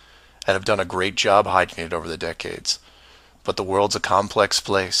world, and have done a great job hiding it over the decades. But the world's a complex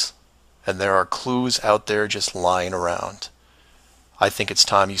place, and there are clues out there just lying around. I think it's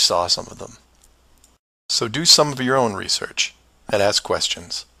time you saw some of them. So do some of your own research and ask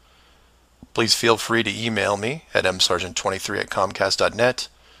questions. Please feel free to email me at msargent23@comcast.net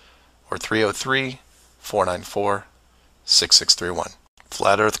or 303-494-6631.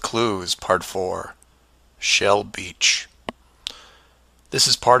 Flat Earth Clues, Part 4, Shell Beach. This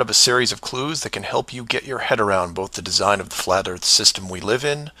is part of a series of clues that can help you get your head around both the design of the flat Earth system we live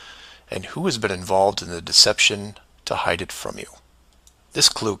in and who has been involved in the deception to hide it from you. This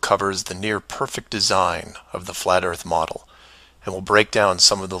clue covers the near-perfect design of the flat Earth model and will break down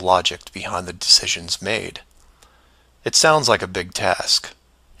some of the logic behind the decisions made. It sounds like a big task,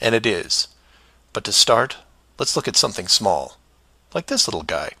 and it is, but to start, let's look at something small, like this little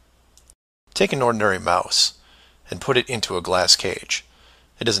guy. Take an ordinary mouse and put it into a glass cage.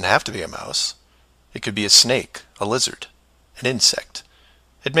 It doesn't have to be a mouse. It could be a snake, a lizard, an insect.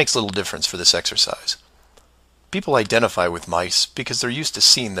 It makes little difference for this exercise. People identify with mice because they're used to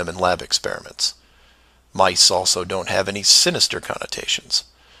seeing them in lab experiments. Mice also don't have any sinister connotations.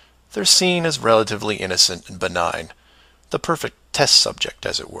 They're seen as relatively innocent and benign, the perfect test subject,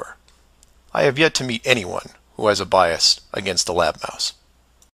 as it were. I have yet to meet anyone who has a bias against the lab mouse.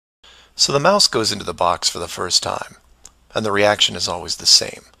 So the mouse goes into the box for the first time, and the reaction is always the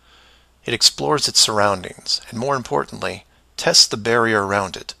same. It explores its surroundings, and more importantly, tests the barrier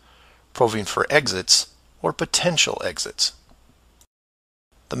around it, probing for exits or potential exits.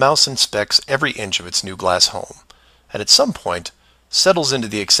 The mouse inspects every inch of its new glass home, and at some point settles into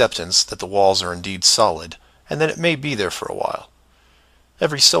the acceptance that the walls are indeed solid, and that it may be there for a while.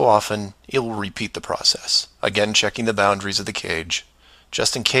 Every so often, it will repeat the process, again checking the boundaries of the cage,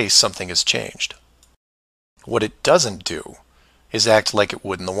 just in case something has changed. What it doesn't do is act like it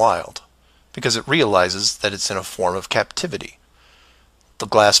would in the wild, because it realizes that it's in a form of captivity. The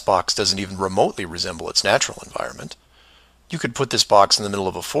glass box doesn't even remotely resemble its natural environment. You could put this box in the middle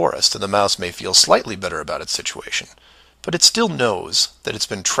of a forest and the mouse may feel slightly better about its situation, but it still knows that it's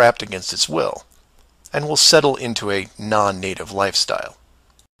been trapped against its will, and will settle into a non-native lifestyle.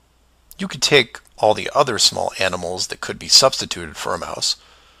 You could take all the other small animals that could be substituted for a mouse,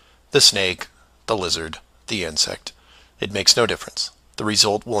 the snake, the lizard, the insect. It makes no difference. The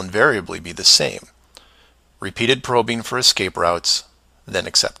result will invariably be the same. Repeated probing for escape routes, then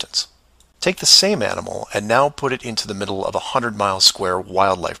acceptance. Take the same animal and now put it into the middle of a 100-mile square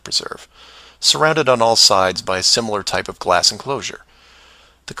wildlife preserve, surrounded on all sides by a similar type of glass enclosure.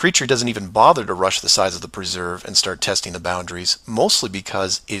 The creature doesn't even bother to rush the size of the preserve and start testing the boundaries, mostly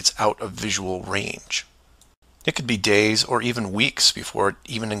because it's out of visual range. It could be days or even weeks before it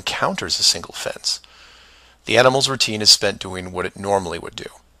even encounters a single fence. The animal's routine is spent doing what it normally would do.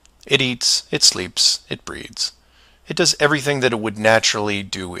 It eats, it sleeps, it breeds. It does everything that it would naturally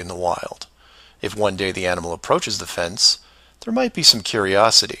do in the wild. If one day the animal approaches the fence, there might be some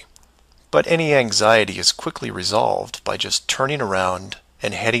curiosity, but any anxiety is quickly resolved by just turning around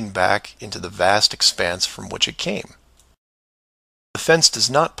and heading back into the vast expanse from which it came. The fence does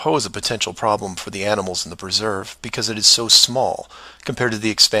not pose a potential problem for the animals in the preserve because it is so small compared to the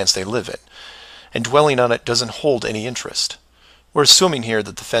expanse they live in, and dwelling on it doesn't hold any interest. We're assuming here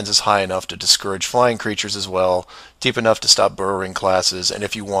that the fence is high enough to discourage flying creatures as well, deep enough to stop burrowing classes, and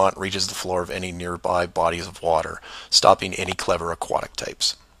if you want, reaches the floor of any nearby bodies of water, stopping any clever aquatic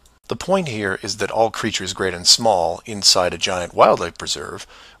types. The point here is that all creatures great and small inside a giant wildlife preserve,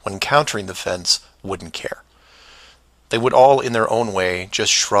 when encountering the fence, wouldn't care. They would all, in their own way,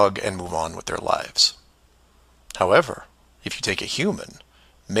 just shrug and move on with their lives. However, if you take a human,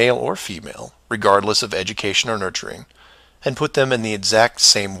 male or female, regardless of education or nurturing, and put them in the exact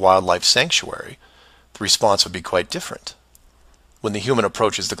same wildlife sanctuary, the response would be quite different. When the human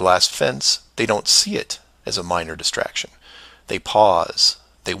approaches the glass fence, they don't see it as a minor distraction. They pause,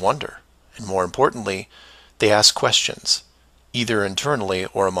 they wonder, and more importantly, they ask questions, either internally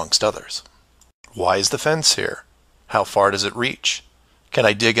or amongst others. Why is the fence here? How far does it reach? Can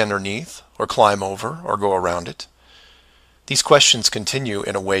I dig underneath, or climb over, or go around it? These questions continue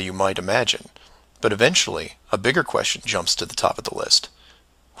in a way you might imagine, but eventually a bigger question jumps to the top of the list.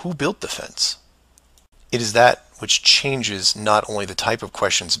 Who built the fence? It is that which changes not only the type of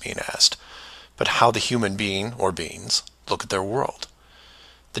questions being asked, but how the human being, or beings, look at their world.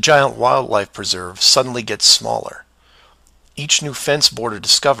 The giant wildlife preserve suddenly gets smaller. Each new fence border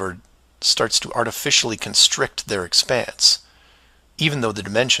discovered starts to artificially constrict their expanse, even though the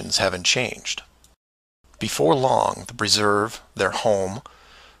dimensions haven't changed. Before long, the preserve, their home,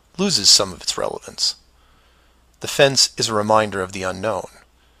 loses some of its relevance. The fence is a reminder of the unknown.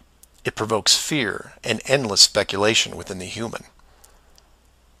 It provokes fear and endless speculation within the human.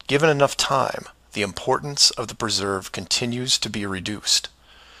 Given enough time, the importance of the preserve continues to be reduced,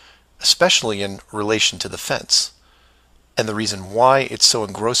 especially in relation to the fence. And the reason why it's so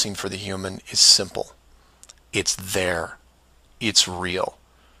engrossing for the human is simple. It's there. It's real.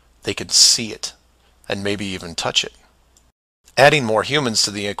 They can see it, and maybe even touch it. Adding more humans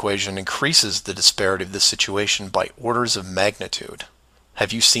to the equation increases the disparity of the situation by orders of magnitude.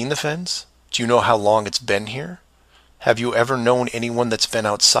 Have you seen the fence? Do you know how long it's been here? Have you ever known anyone that's been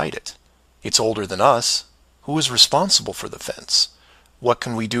outside it? It's older than us. Who is responsible for the fence? What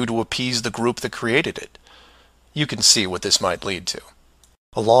can we do to appease the group that created it? You can see what this might lead to.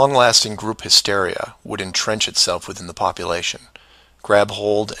 A long-lasting group hysteria would entrench itself within the population, grab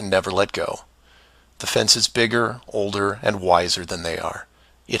hold and never let go. The fence is bigger, older, and wiser than they are.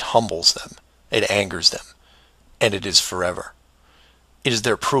 It humbles them, it angers them, and it is forever. It is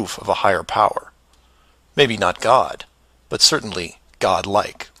their proof of a higher power. Maybe not God, but certainly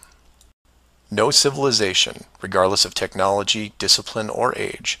God-like. No civilization, regardless of technology, discipline, or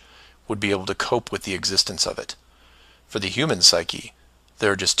age, would be able to cope with the existence of it. For the human psyche,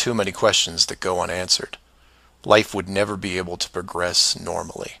 there are just too many questions that go unanswered. Life would never be able to progress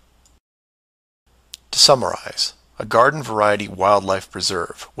normally. To summarize, a garden variety wildlife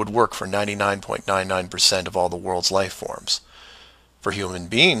preserve would work for 99.99% of all the world's life forms. For human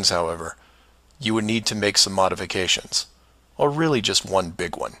beings, however, you would need to make some modifications, or really just one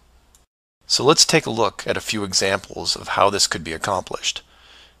big one. So let's take a look at a few examples of how this could be accomplished,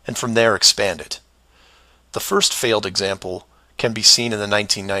 and from there expand it. The first failed example can be seen in the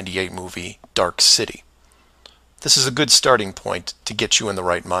 1998 movie Dark City. This is a good starting point to get you in the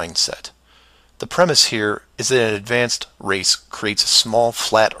right mindset. The premise here is that an advanced race creates a small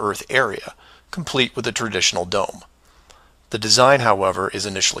flat earth area, complete with a traditional dome. The design, however, is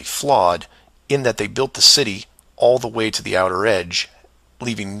initially flawed in that they built the city all the way to the outer edge,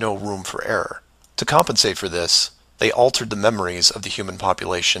 leaving no room for error. To compensate for this, they altered the memories of the human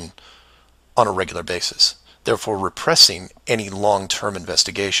population on a regular basis, therefore repressing any long-term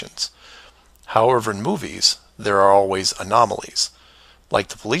investigations. However, in movies, there are always anomalies, like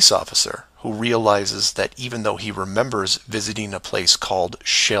the police officer who realizes that even though he remembers visiting a place called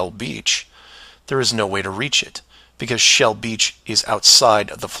Shell Beach, there is no way to reach it, because Shell Beach is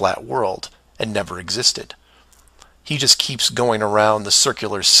outside of the flat world and never existed. He just keeps going around the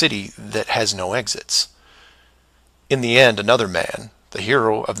circular city that has no exits. In the end, another man, the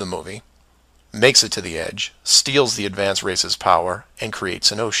hero of the movie, makes it to the edge, steals the advanced race's power, and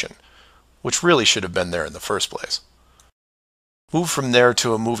creates an ocean, which really should have been there in the first place. Move from there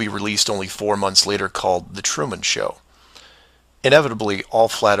to a movie released only 4 months later called The Truman Show. Inevitably, all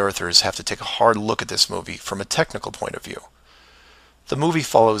flat earthers have to take a hard look at this movie from a technical point of view. The movie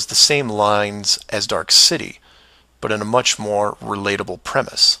follows the same lines as Dark City, but in a much more relatable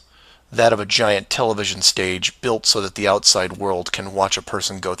premise, that of a giant television stage built so that the outside world can watch a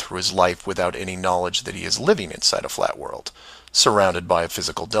person go through his life without any knowledge that he is living inside a flat world, surrounded by a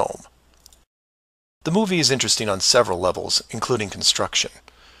physical dome. The movie is interesting on several levels, including construction.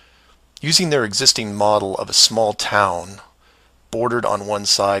 Using their existing model of a small town, bordered on one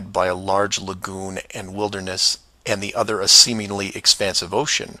side by a large lagoon and wilderness, and the other a seemingly expansive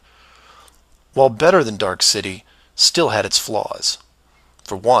ocean, while better than Dark City, still had its flaws.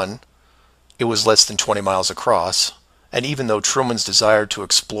 For one, it was less than 20 miles across, and even though Truman's desire to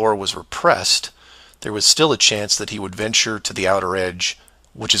explore was repressed, there was still a chance that he would venture to the outer edge,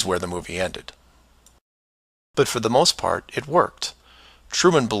 which is where the movie ended. But for the most part, it worked.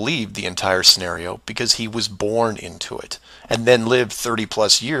 Truman believed the entire scenario because he was born into it, and then lived 30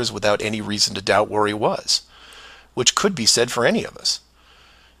 plus years without any reason to doubt where he was, which could be said for any of us.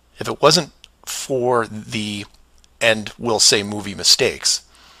 If it wasn't for the, and we'll say movie mistakes,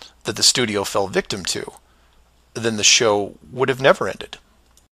 that the studio fell victim to, then the show would have never ended.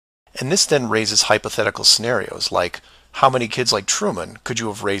 And this then raises hypothetical scenarios like, how many kids like Truman could you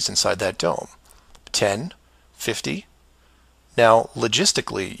have raised inside that dome? 10? 50? Now,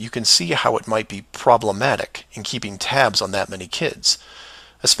 logistically, you can see how it might be problematic in keeping tabs on that many kids,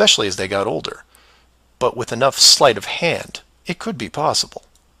 especially as they got older. But with enough sleight of hand, it could be possible.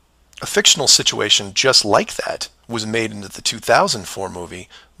 A fictional situation just like that was made into the 2004 movie,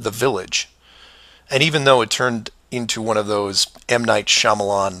 The Village. And even though it turned into one of those M. Night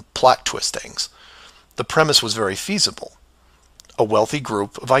Shyamalan plot twist things, the premise was very feasible. A wealthy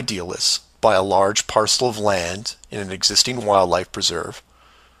group of idealists buy a large parcel of land in an existing wildlife preserve,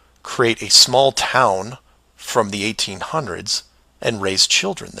 create a small town from the 1800s, and raise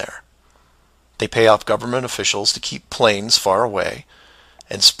children there. They pay off government officials to keep planes far away,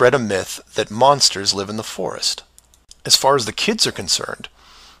 and spread a myth that monsters live in the forest. As far as the kids are concerned,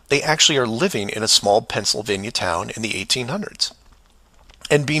 they actually are living in a small Pennsylvania town in the 1800s.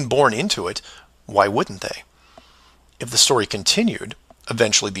 And being born into it, why wouldn't they? If the story continued,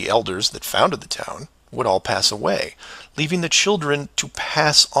 eventually the elders that founded the town would all pass away, leaving the children to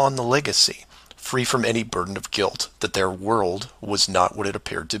pass on the legacy, free from any burden of guilt that their world was not what it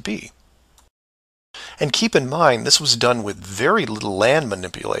appeared to be. And keep in mind, this was done with very little land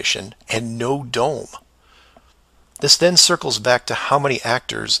manipulation and no dome. This then circles back to how many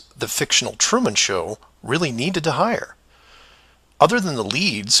actors the fictional Truman Show really needed to hire. Other than the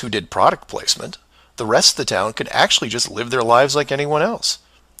leads who did product placement, the rest of the town could actually just live their lives like anyone else.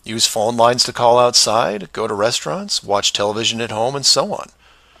 Use phone lines to call outside, go to restaurants, watch television at home, and so on.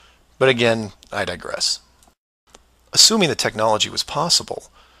 But again, I digress. Assuming the technology was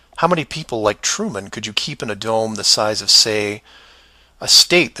possible, how many people like Truman could you keep in a dome the size of, say, a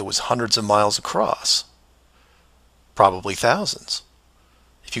state that was hundreds of miles across? Probably thousands.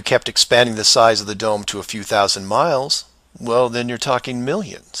 If you kept expanding the size of the dome to a few thousand miles, well, then you're talking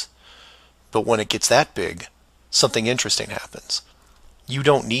millions. But when it gets that big, something interesting happens. You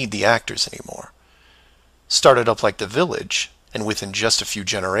don't need the actors anymore. Started up like The Village, and within just a few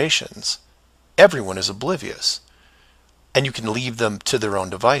generations, everyone is oblivious. And you can leave them to their own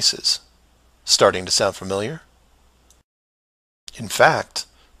devices. Starting to sound familiar? In fact,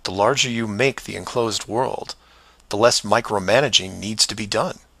 the larger you make the enclosed world, the less micromanaging needs to be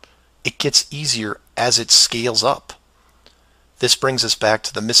done. It gets easier as it scales up. This brings us back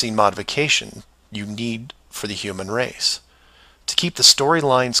to the missing modification you need for the human race. To keep the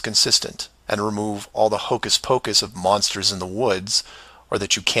storylines consistent and remove all the hocus pocus of monsters in the woods or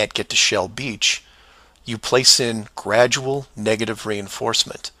that you can't get to Shell Beach, you place in gradual negative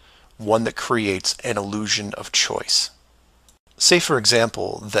reinforcement, one that creates an illusion of choice. Say, for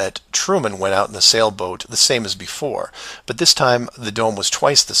example, that Truman went out in the sailboat the same as before, but this time the dome was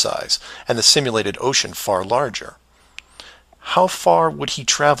twice the size and the simulated ocean far larger. How far would he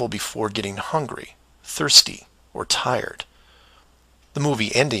travel before getting hungry, thirsty, or tired? The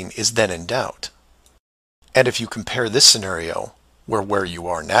movie ending is then in doubt. And if you compare this scenario where you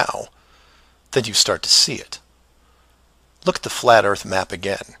are now, then you start to see it. Look at the flat Earth map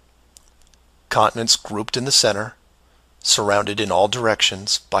again. Continents grouped in the center, surrounded in all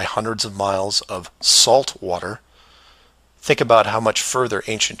directions by hundreds of miles of salt water. Think about how much further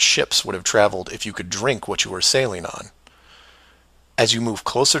ancient ships would have traveled if you could drink what you were sailing on. As you move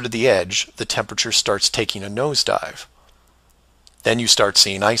closer to the edge, the temperature starts taking a nosedive. Then you start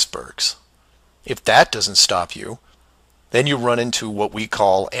seeing icebergs. If that doesn't stop you, then you run into what we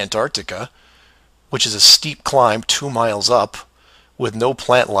call Antarctica, which is a steep climb 2 miles up with no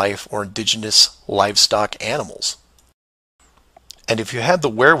plant life or indigenous livestock animals. And if you had the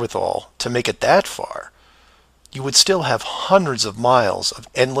wherewithal to make it that far, you would still have hundreds of miles of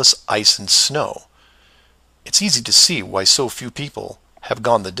endless ice and snow. It's easy to see why so few people have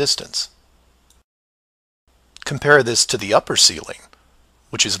gone the distance. Compare this to the upper ceiling,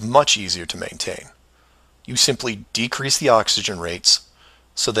 which is much easier to maintain. You simply decrease the oxygen rates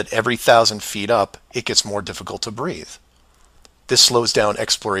so that every 1,000 feet up it gets more difficult to breathe. This slows down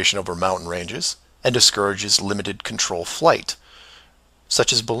exploration over mountain ranges and discourages limited control flight,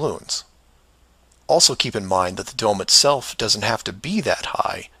 such as balloons. Also keep in mind that the dome itself doesn't have to be that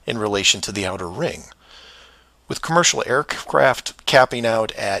high in relation to the outer ring. With commercial aircraft capping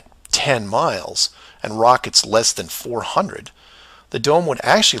out at 10 miles and rockets less than 400, the dome would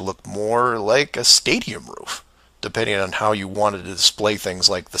actually look more like a stadium roof, depending on how you wanted to display things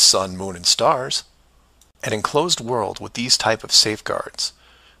like the sun, moon, and stars. An enclosed world with these type of safeguards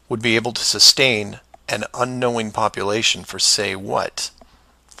would be able to sustain an unknowing population for, say, what,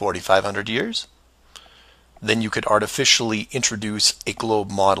 4,500 years? Then you could artificially introduce a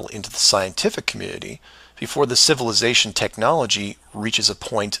globe model into the scientific community before the civilization technology reaches a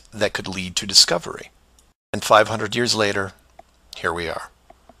point that could lead to discovery. And 500 years later, here we are.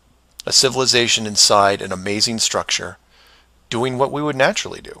 A civilization inside an amazing structure, doing what we would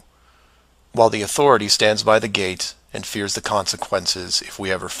naturally do, while the authority stands by the gate and fears the consequences if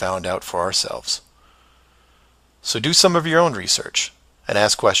we ever found out for ourselves. So do some of your own research and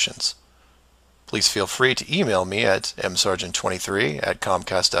ask questions. Please feel free to email me at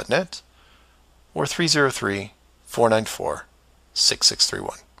msargent23@comcast.net or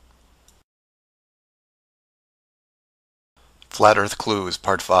 303-494-6631. Flat Earth Clues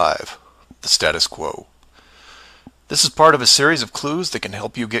Part 5, The Status Quo. This is part of a series of clues that can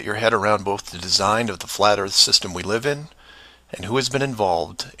help you get your head around both the design of the flat Earth system we live in and who has been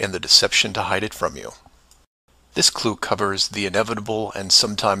involved in the deception to hide it from you. This clue covers the inevitable and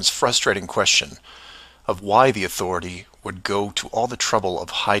sometimes frustrating question of why the authority would go to all the trouble of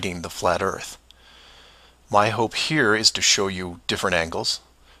hiding the flat Earth. My hope here is to show you different angles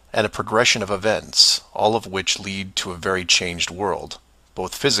and a progression of events, all of which lead to a very changed world,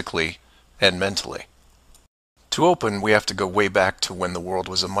 both physically and mentally. To open, we have to go way back to when the world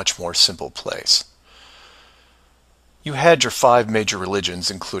was a much more simple place. You had your 5 major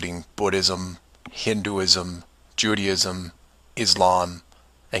religions, including Buddhism, Hinduism, Judaism, Islam,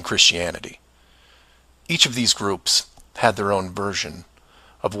 and Christianity. Each of these groups had their own version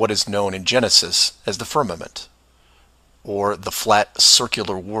of what is known in Genesis as the firmament, or the flat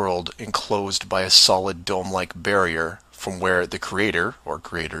circular world enclosed by a solid dome-like barrier from where the creator, or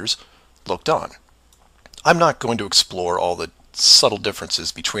creators, looked on. I'm not going to explore all the subtle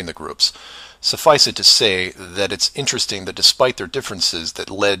differences between the groups. Suffice it to say that it's interesting that despite their differences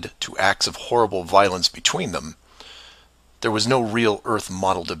that led to acts of horrible violence between them, there was no real Earth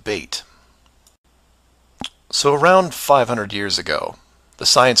model debate. So around 500 years ago, the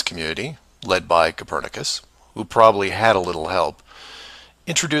science community, led by Copernicus, who probably had a little help,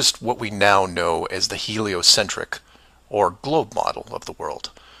 introduced what we now know as the heliocentric, or globe model of the world,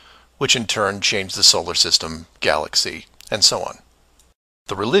 which in turn changed the solar system, galaxy, and so on.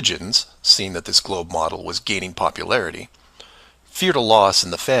 The religions, seeing that this globe model was gaining popularity, feared a loss in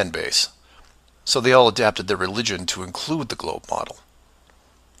the fan base, so they all adapted their religion to include the globe model.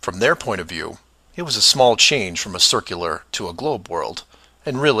 From their point of view, it was a small change from a circular to a globe world,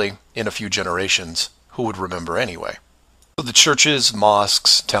 and really, in a few generations, who would remember anyway? So the churches,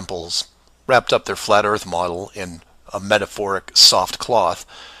 mosques, temples wrapped up their flat Earth model in a metaphoric soft cloth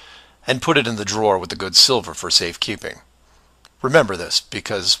and put it in the drawer with the good silver for safekeeping. Remember this,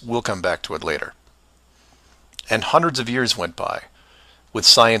 because we'll come back to it later. And hundreds of years went by, with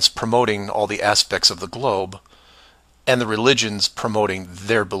science promoting all the aspects of the globe, and the religions promoting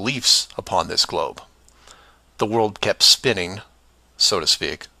their beliefs upon this globe. The world kept spinning, so to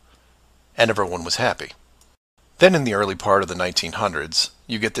speak, and everyone was happy. Then in the early part of the 1900s,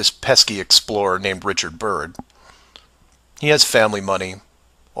 you get this pesky explorer named Richard Byrd. He has family money,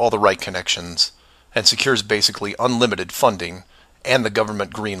 all the right connections, and secures basically unlimited funding and the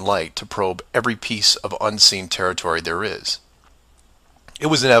government green light to probe every piece of unseen territory there is. It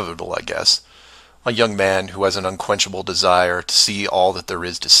was inevitable, I guess. A young man who has an unquenchable desire to see all that there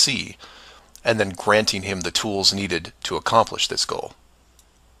is to see, and then granting him the tools needed to accomplish this goal.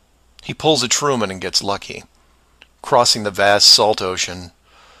 He pulls a Truman and gets lucky, crossing the vast salt ocean,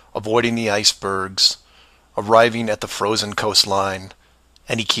 avoiding the icebergs, arriving at the frozen coastline,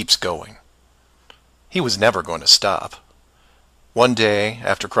 and he keeps going. He was never going to stop. One day,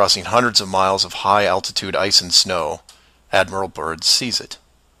 after crossing hundreds of miles of high-altitude ice and snow, Admiral Byrd sees it,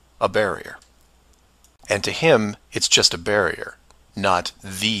 a barrier. And to him, it's just a barrier, not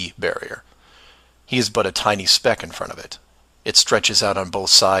the barrier. He is but a tiny speck in front of it. It stretches out on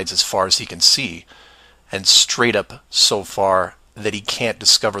both sides as far as he can see, and straight up so far that he can't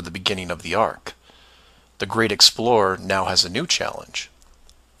discover the beginning of the arc. The great explorer now has a new challenge,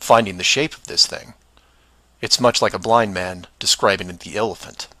 finding the shape of this thing. It's much like a blind man describing the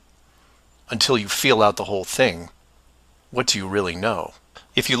elephant. Until you feel out the whole thing, what do you really know?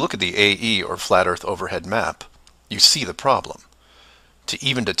 If you look at the AE, or Flat Earth Overhead Map, you see the problem. To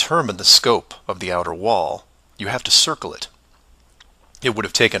even determine the scope of the outer wall, you have to circle it. It would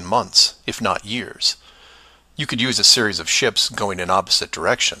have taken months, if not years. You could use a series of ships going in opposite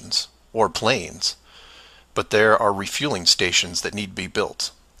directions, or planes, but there are refueling stations that need to be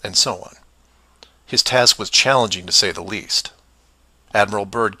built, and so on. His task was challenging to say the least. Admiral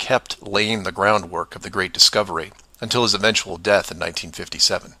Byrd kept laying the groundwork of the great discovery until his eventual death in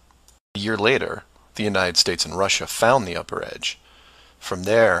 1957. A year later, the United States and Russia found the upper edge. From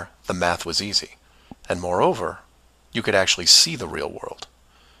there, the math was easy, and moreover, you could actually see the real world.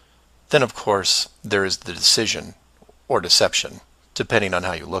 Then, of course, there is the decision, or deception, depending on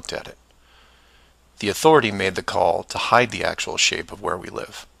how you looked at it. The authority made the call to hide the actual shape of where we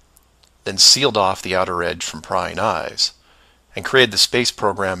live, then sealed off the outer edge from prying eyes, and created the space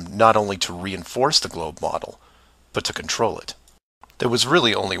program not only to reinforce the globe model, but to control it. There was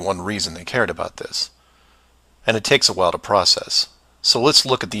really only one reason they cared about this, and it takes a while to process. So let's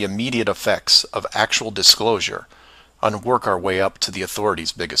look at the immediate effects of actual disclosure and work our way up to the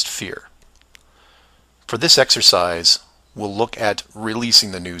authorities' biggest fear. For this exercise, we'll look at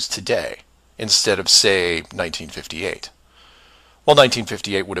releasing the news today, instead of, say, 1958. While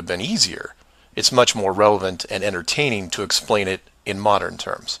 1958 would have been easier, it's much more relevant and entertaining to explain it in modern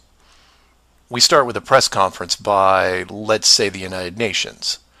terms. We start with a press conference by, let's say, the United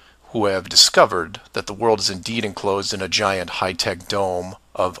Nations, who have discovered that the world is indeed enclosed in a giant high-tech dome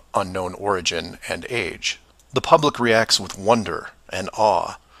of unknown origin and age. The public reacts with wonder and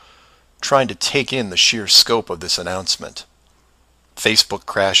awe, trying to take in the sheer scope of this announcement. Facebook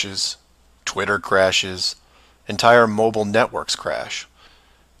crashes, Twitter crashes, entire mobile networks crash.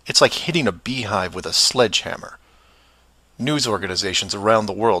 It's like hitting a beehive with a sledgehammer. News organizations around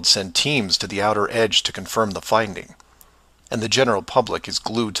the world send teams to the outer edge to confirm the finding, and the general public is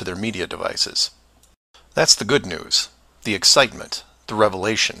glued to their media devices. That's the good news, the excitement, the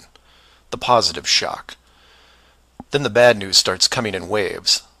revelation, the positive shock. Then the bad news starts coming in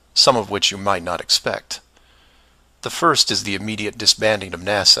waves, some of which you might not expect. The first is the immediate disbanding of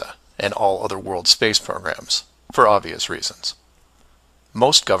NASA and all other world space programs, for obvious reasons.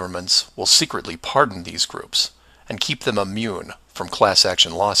 Most governments will secretly pardon these groups and keep them immune from class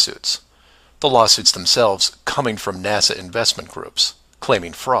action lawsuits, the lawsuits themselves coming from NASA investment groups,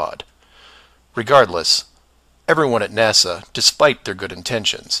 claiming fraud. Regardless, everyone at NASA, despite their good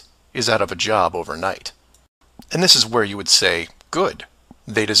intentions, is out of a job overnight. And this is where you would say, good,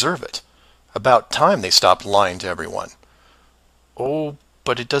 they deserve it. About time they stopped lying to everyone. Oh,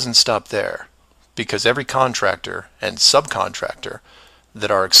 but it doesn't stop there, because every contractor and subcontractor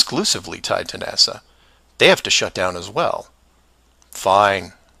that are exclusively tied to NASA, they have to shut down as well.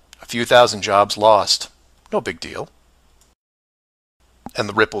 Fine, a few thousand jobs lost, no big deal. And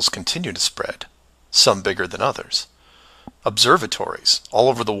the ripples continue to spread, some bigger than others. Observatories all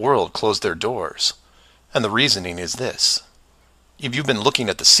over the world closed their doors, and the reasoning is this. If you've been looking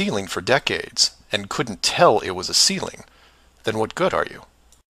at the ceiling for decades and couldn't tell it was a ceiling, then what good are you?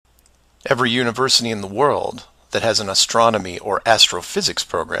 Every university in the world that has an astronomy or astrophysics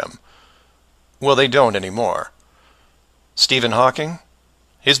program, well, they don't anymore. Stephen Hawking,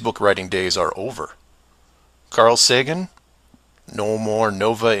 his book writing days are over. Carl Sagan, no more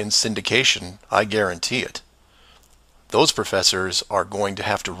Nova in syndication, I guarantee it. Those professors are going to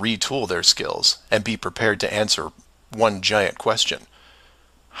have to retool their skills and be prepared to answer one giant question.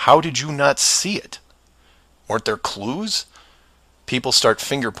 How did you not see it? Weren't there clues? People start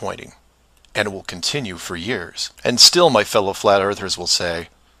finger pointing, and it will continue for years. And still my fellow flat earthers will say,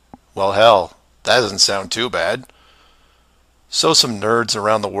 well, hell, that doesn't sound too bad. So some nerds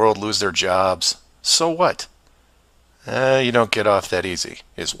around the world lose their jobs. So what? You don't get off that easy,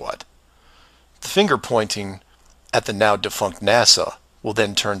 is what. The finger pointing at the now defunct NASA will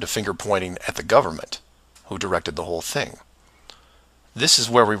then turn to finger pointing at the government, who directed the whole thing. This is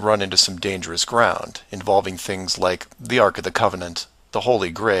where we run into some dangerous ground, involving things like the Ark of the Covenant, the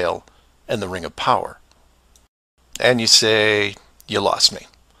Holy Grail, and the Ring of Power. And you say, you lost me.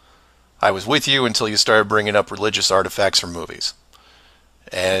 I was with you until you started bringing up religious artifacts from movies.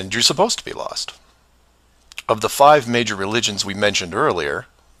 And you're supposed to be lost. Of the 5 major religions we mentioned earlier,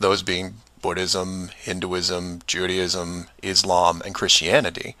 those being Buddhism, Hinduism, Judaism, Islam, and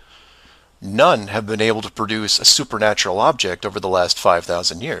Christianity, none have been able to produce a supernatural object over the last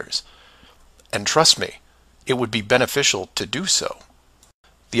 5,000 years. And trust me, it would be beneficial to do so.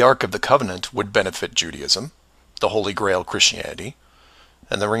 The Ark of the Covenant would benefit Judaism, the Holy Grail Christianity,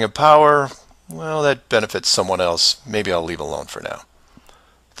 and the Ring of Power, well, that benefits someone else. Maybe I'll leave alone for now.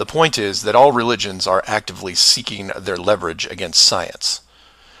 The point is that all religions are actively seeking their leverage against science.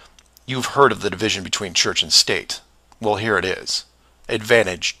 You've heard of the division between church and state. Well, here it is.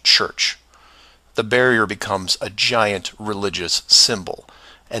 Advantage church. The barrier becomes a giant religious symbol,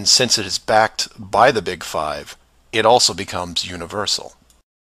 and since it is backed by the Big Five, it also becomes universal.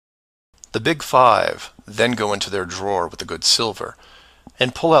 The Big Five then go into their drawer with the good silver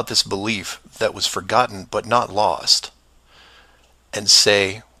and pull out this belief that was forgotten but not lost, and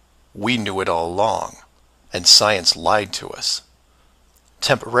say, we knew it all along, and science lied to us.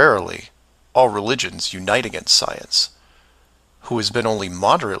 Temporarily, all religions unite against science, who has been only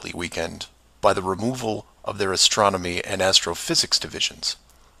moderately weakened by the removal of their astronomy and astrophysics divisions.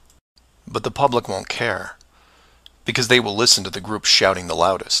 But the public won't care, because they will listen to the group shouting the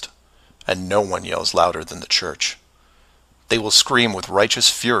loudest, and no one yells louder than the church. They will scream with righteous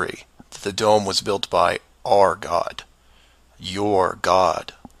fury that the dome was built by our God, your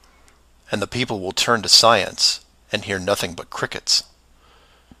God, and the people will turn to science and hear nothing but crickets.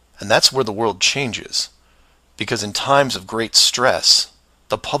 And that's where the world changes, because in times of great stress,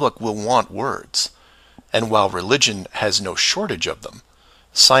 the public will want words, and while religion has no shortage of them,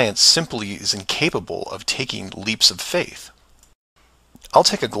 science simply is incapable of taking leaps of faith. I'll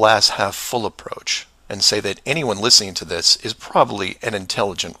take a glass half full approach and say that anyone listening to this is probably an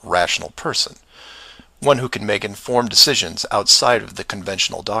intelligent, rational person, one who can make informed decisions outside of the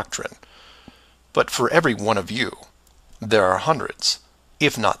conventional doctrine. But for every one of you, there are hundreds,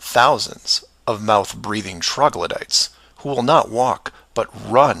 if not thousands, of mouth-breathing troglodytes who will not walk but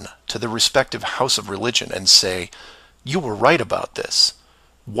run to the respective house of religion and say, you were right about this.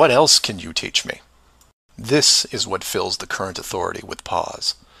 What else can you teach me? This is what fills the current authority with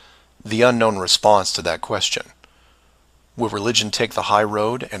pause. The unknown response to that question. Will religion take the high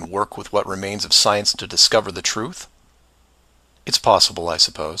road and work with what remains of science to discover the truth? It's possible, I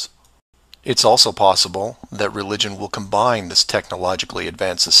suppose. It's also possible that religion will combine this technologically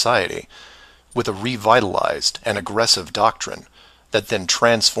advanced society with a revitalized and aggressive doctrine that then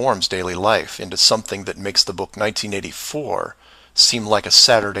transforms daily life into something that makes the book 1984 seem like a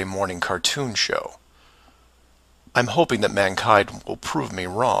Saturday morning cartoon show. I'm hoping that mankind will prove me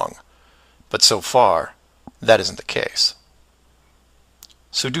wrong, but so far, that isn't the case.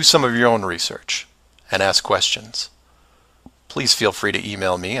 So do some of your own research and ask questions. Please feel free to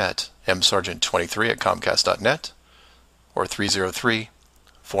email me at msargent23@comcast.net or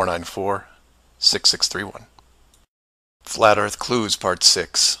 303-494-6631. Flat Earth Clues Part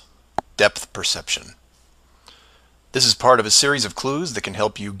 6, Depth Perception. This is part of a series of clues that can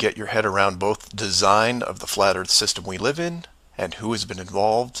help you get your head around both the design of the flat Earth system we live in and who has been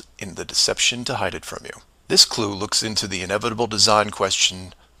involved in the deception to hide it from you. This clue looks into the inevitable design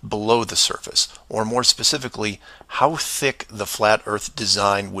question below the surface, or more specifically, how thick the flat Earth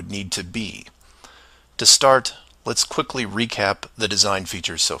design would need to be. To start, let's quickly recap the design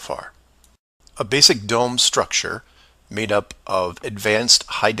features so far. A basic dome structure made up of advanced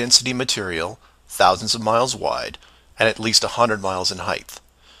high-density material, thousands of miles wide, and at least 100 miles in height.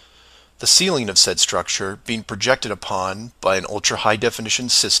 The ceiling of said structure being projected upon by an ultra-high-definition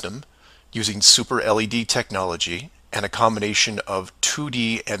system using super LED technology and a combination of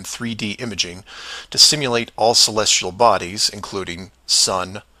 2D and 3D imaging to simulate all celestial bodies, including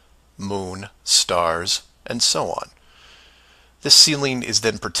sun, moon, stars, and so on. This ceiling is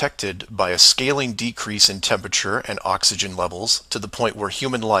then protected by a scaling decrease in temperature and oxygen levels to the point where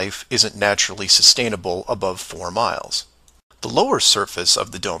human life isn't naturally sustainable above 4 miles. The lower surface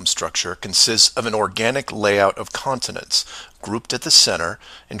of the dome structure consists of an organic layout of continents grouped at the center,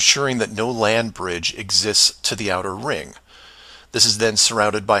 ensuring that no land bridge exists to the outer ring. This is then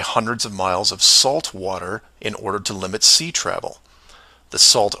surrounded by hundreds of miles of salt water in order to limit sea travel. The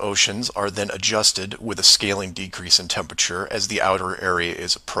salt oceans are then adjusted with a scaling decrease in temperature as the outer area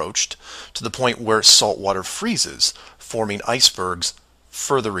is approached, to the point where salt water freezes, forming icebergs,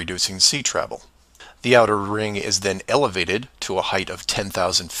 further reducing sea travel. The outer ring is then elevated to a height of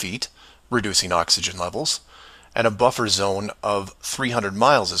 10,000 feet, reducing oxygen levels, and a buffer zone of 300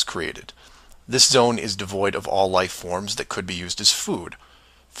 miles is created. This zone is devoid of all life forms that could be used as food,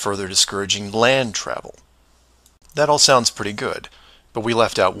 further discouraging land travel. That all sounds pretty good, but we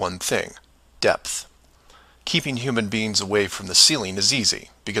left out one thing: depth. Keeping human beings away from the ceiling is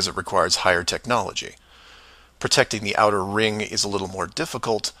easy, because it requires higher technology. Protecting the outer ring is a little more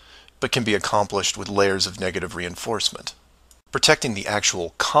difficult, but can be accomplished with layers of negative reinforcement. Protecting the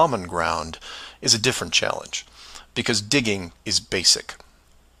actual common ground is a different challenge, because digging is basic.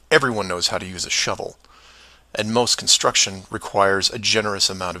 Everyone knows how to use a shovel, and most construction requires a generous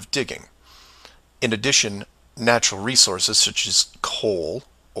amount of digging. In addition, natural resources such as coal,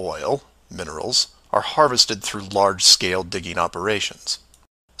 oil, minerals are harvested through large-scale digging operations.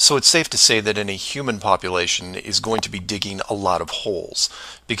 So it's safe to say that any human population is going to be digging a lot of holes,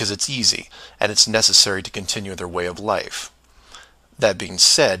 because it's easy and it's necessary to continue their way of life. That being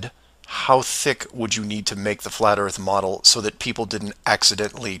said, how thick would you need to make the flat Earth model so that people didn't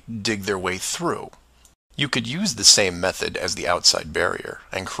accidentally dig their way through? You could use the same method as the outside barrier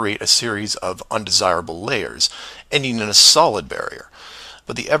and create a series of undesirable layers, ending in a solid barrier.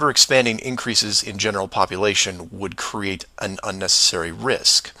 But the ever-expanding increases in general population would create an unnecessary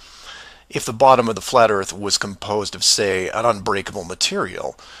risk. If the bottom of the flat Earth was composed of, say, an unbreakable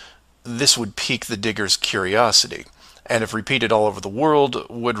material, this would pique the digger's curiosity, and if repeated all over the world,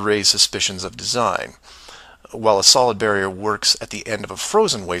 would raise suspicions of design. While a solid barrier works at the end of a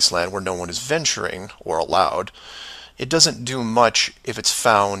frozen wasteland where no one is venturing, or allowed, it doesn't do much if it's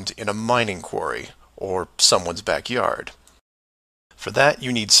found in a mining quarry or someone's backyard. For that,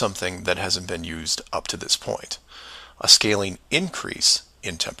 you need something that hasn't been used up to this point, a scaling increase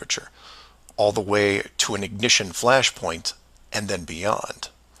in temperature, all the way to an ignition flashpoint and then beyond.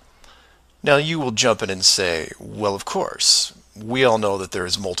 Now you will jump in and say, well, of course, we all know that there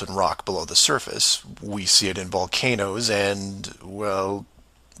is molten rock below the surface. We see it in volcanoes and, well,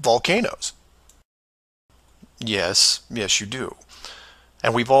 volcanoes. Yes, you do.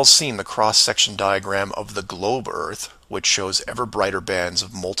 And we've all seen the cross-section diagram of the globe Earth, which shows ever brighter bands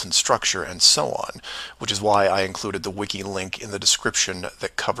of molten structure and so on, which is why I included the wiki link in the description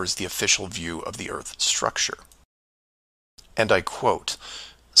that covers the official view of the Earth's structure. And I quote,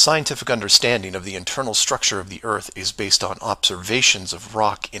 "Scientific understanding of the internal structure of the Earth is based on observations of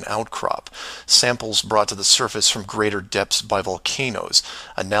rock in outcrop, samples brought to the surface from greater depths by volcanoes,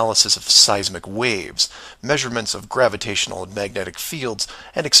 analysis of seismic waves, measurements of gravitational and magnetic fields,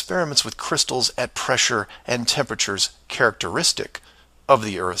 and experiments with crystals at pressure and temperatures characteristic of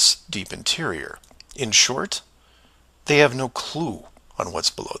the Earth's deep interior." In short, they have no clue on what's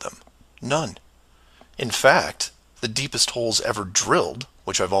below them. None. In fact, the deepest holes ever drilled,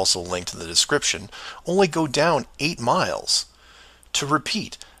 which I've also linked in the description, only go down 8 miles. To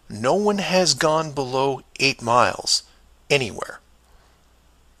repeat, no one has gone below 8 miles anywhere.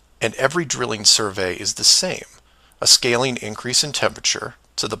 And every drilling survey is the same, a scaling increase in temperature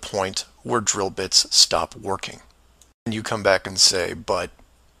to the point where drill bits stop working. And you come back and say, but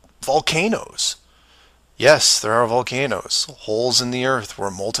volcanoes. Yes, there are volcanoes, holes in the earth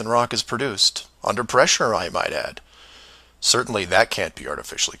where molten rock is produced, under pressure, I might add. Certainly that can't be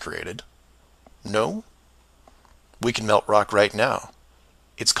artificially created. No? We can melt rock right now.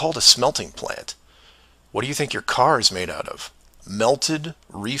 It's called a smelting plant. What do you think your car is made out of? Melted,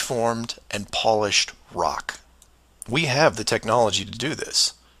 reformed, and polished rock. We have the technology to do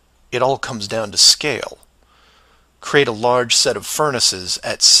this. It all comes down to scale. Create a large set of furnaces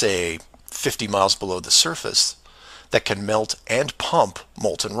at, say, 50 miles below the surface that can melt and pump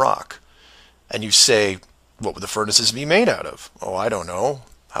molten rock. And you say, what would the furnaces be made out of? Oh, I don't know.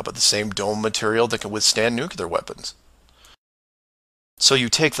 How about the same dome material that can withstand nuclear weapons? So you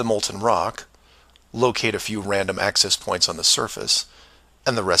take the molten rock, locate a few random access points on the surface,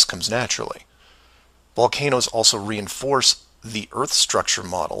 and the rest comes naturally. Volcanoes also reinforce the Earth structure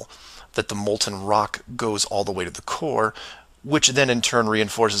model that the molten rock goes all the way to the core, which then in turn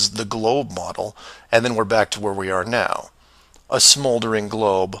reinforces the globe model, and then we're back to where we are now. A smoldering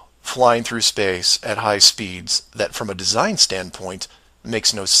globe flying through space at high speeds that from a design standpoint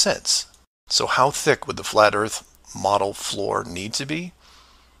makes no sense. So how thick would the flat Earth model floor need to be?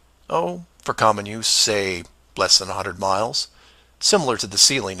 Oh, for common use, say less than 100 miles, similar to the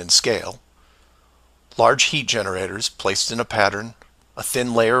ceiling in scale. Large heat generators placed in a pattern, a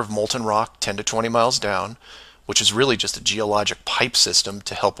thin layer of molten rock 10 to 20 miles down, which is really just a geologic pipe system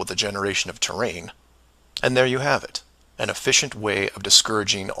to help with the generation of terrain. And there you have it. An efficient way of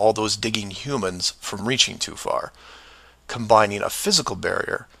discouraging all those digging humans from reaching too far, combining a physical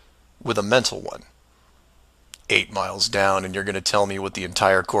barrier with a mental one. 8 miles down and you're going to tell me what the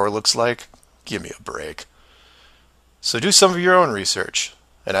entire core looks like? Give me a break. So do some of your own research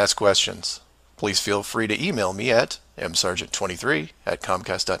and ask questions. Please feel free to email me at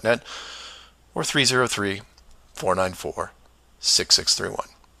msargent23@comcast.net or 303-494-6631.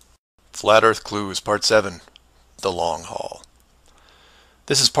 Flat Earth Clues Part 7. The long haul.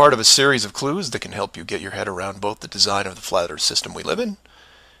 This is part of a series of clues that can help you get your head around both the design of the flat Earth system we live in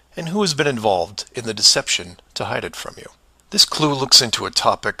and who has been involved in the deception to hide it from you. This clue looks into a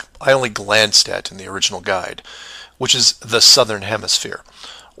topic I only glanced at in the original guide, which is the southern hemisphere,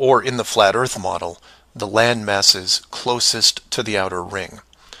 or in the flat Earth model, the land masses closest to the outer ring.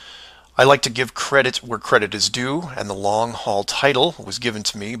 I like to give credit where credit is due, and the long haul title was given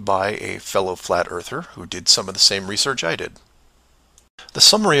to me by a fellow flat earther who did some of the same research I did. The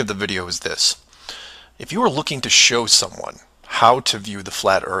summary of the video is this. If you are looking to show someone how to view the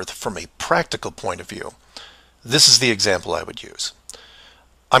flat Earth from a practical point of view, this is the example I would use.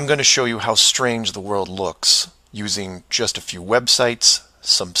 I'm going to show you how strange the world looks using just a few websites,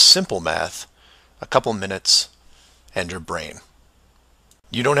 some simple math, a couple minutes, and your brain.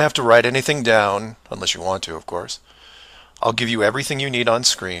 You don't have to write anything down, unless you want to, of course. I'll give you everything you need on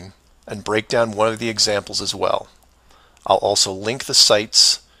screen and break down one of the examples as well. I'll also link the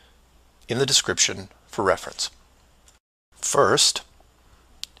sites in the description for reference. First,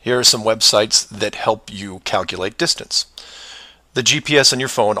 here are some websites that help you calculate distance. The GPS on your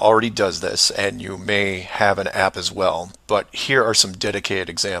phone already does this, and you may have an app as well, but here are some dedicated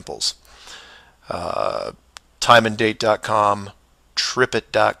examples. Timeanddate.com,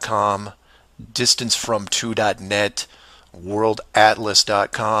 tripit.com, distancefrom2.net,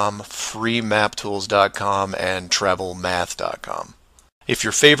 worldatlas.com, freemaptools.com, and travelmath.com. If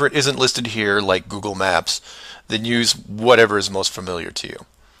your favorite isn't listed here, like Google Maps, then use whatever is most familiar to you.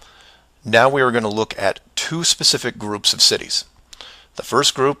 Now we are going to look at two specific groups of cities. The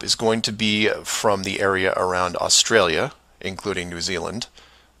first group is going to be from the area around Australia, including New Zealand.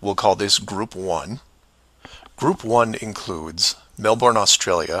 We'll call this Group 1. Group 1 includes Melbourne,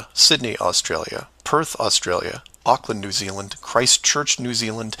 Australia, Sydney, Australia, Perth, Australia, Auckland, New Zealand, Christchurch, New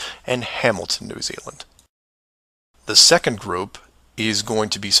Zealand, and Hamilton, New Zealand. The second group is going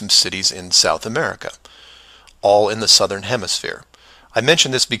to be some cities in South America, all in the southern hemisphere. I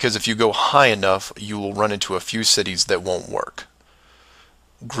mention this because if you go high enough, you will run into a few cities that won't work.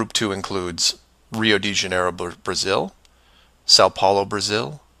 Group 2 includes Rio de Janeiro, Brazil, Sao Paulo,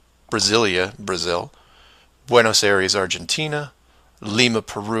 Brazil, Brasilia, Brazil, Buenos Aires, Argentina, Lima,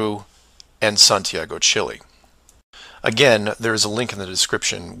 Peru, and Santiago, Chile. Again, there is a link in the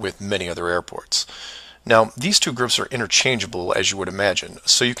description with many other airports. Now, these two groups are interchangeable, as you would imagine,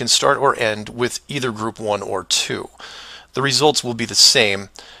 so you can start or end with either Group 1 or 2. The results will be the same,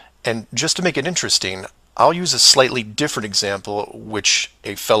 and just to make it interesting, I'll use a slightly different example which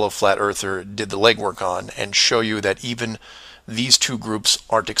a fellow flat earther did the legwork on and show you that even these two groups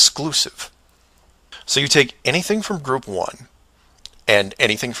aren't exclusive. So you take anything from Group 1 and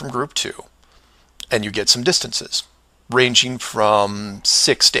anything from Group 2 and you get some distances ranging from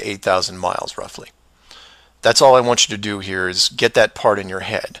 6,000 to 8,000 miles roughly. That's all I want you to do here is get that part in your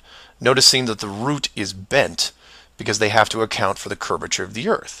head, noticing that the root is bent because they have to account for the curvature of the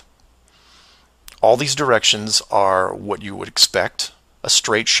Earth. All these directions are what you would expect, a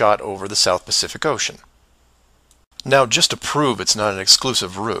straight shot over the South Pacific Ocean. Now, just to prove it's not an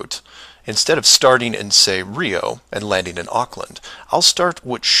exclusive route, instead of starting in, say, Rio and landing in Auckland, I'll start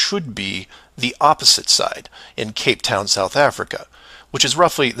what should be the opposite side, in Cape Town, South Africa, which is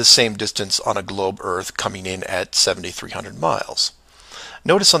roughly the same distance on a globe Earth coming in at 7,300 miles.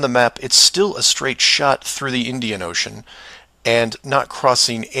 Notice on the map it's still a straight shot through the Indian Ocean and not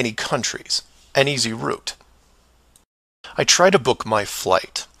crossing any countries, an easy route. I try to book my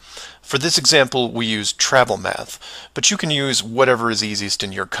flight. For this example, we use Travel Math, but you can use whatever is easiest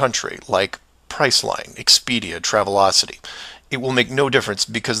in your country, like Priceline, Expedia, Travelocity. It will make no difference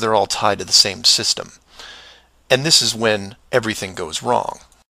because they're all tied to the same system. And this is when everything goes wrong.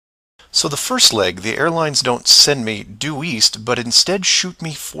 So the first leg, the airlines don't send me due east, but instead shoot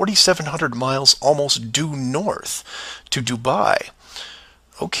me 4,700 miles almost due north to Dubai.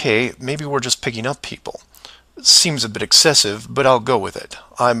 Okay, maybe we're just picking up people. Seems a bit excessive, but I'll go with it.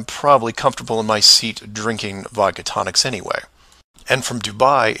 I'm probably comfortable in my seat drinking vodka tonics anyway. And from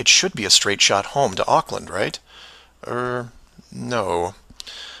Dubai, it should be a straight shot home to Auckland, right? No.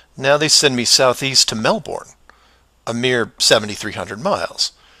 Now they send me southeast to Melbourne, a mere 7,300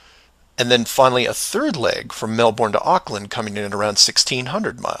 miles. And then finally a third leg from Melbourne to Auckland coming in at around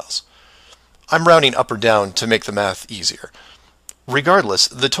 1,600 miles. I'm rounding up or down to make the math easier. Regardless,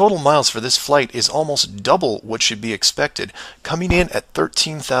 the total miles for this flight is almost double what should be expected, coming in at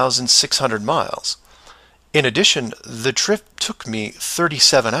 13,600 miles. In addition, the trip took me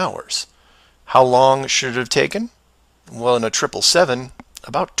 37 hours. How long should it have taken? Well, in a 777,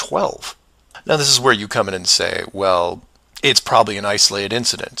 about 12. Now this is where you come in and say, well, it's probably an isolated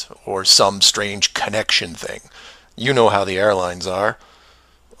incident, or some strange connection thing. You know how the airlines are.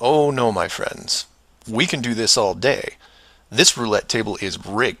 Oh no, my friends. We can do this all day. This roulette table is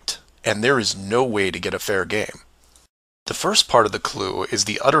rigged, and there is no way to get a fair game. The first part of the clue is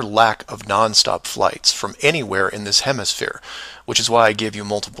the utter lack of non-stop flights from anywhere in this hemisphere, which is why I gave you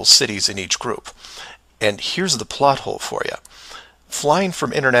multiple cities in each group. And here's the plot hole for you. Flying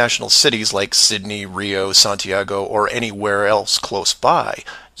from international cities like Sydney, Rio, Santiago, or anywhere else close by,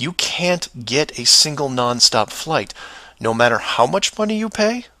 you can't get a single non-stop flight, no matter how much money you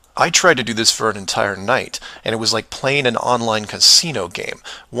pay. I tried to do this for an entire night, and it was like playing an online casino game,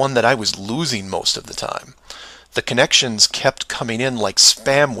 one that I was losing most of the time. The connections kept coming in like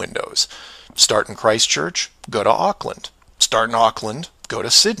spam windows. Start in Christchurch, go to Auckland. Start in Auckland, go to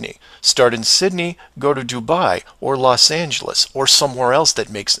Sydney. Start in Sydney, go to Dubai or Los Angeles or somewhere else that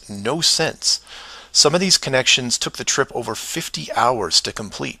makes no sense. Some of these connections took the trip over 50 hours to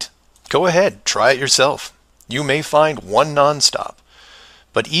complete. Go ahead, try it yourself. You may find one nonstop.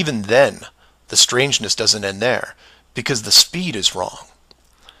 But even then, the strangeness doesn't end there, because the speed is wrong.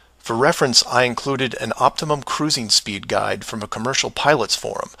 For reference, I included an optimum cruising speed guide from a commercial pilots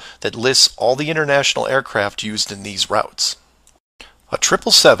forum that lists all the international aircraft used in these routes. A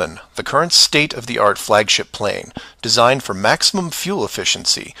 777, the current state-of-the-art flagship plane, designed for maximum fuel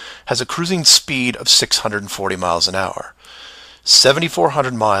efficiency, has a cruising speed of 640 miles an hour.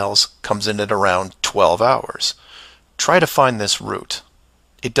 7,400 miles comes in at around 12 hours. Try to find this route.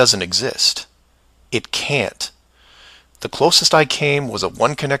 It doesn't exist. It can't. The closest I came was a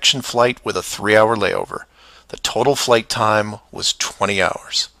one-connection flight with a 3-hour layover. The total flight time was 20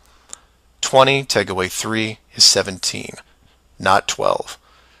 hours. 20 take away 3 is 17, not 12.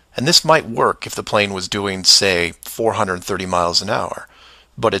 And this might work if the plane was doing, say, 430 miles an hour,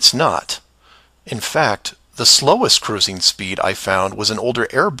 but it's not. In fact, the slowest cruising speed I found was an older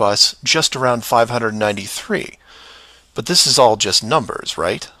Airbus just around 593. But this is all just numbers,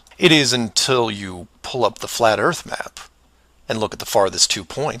 right? It is until you pull up the flat Earth map and look at the farthest 2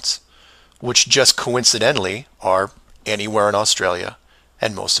 points, which just coincidentally are anywhere in Australia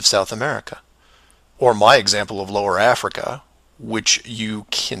and most of South America. Or my example of Lower Africa, which you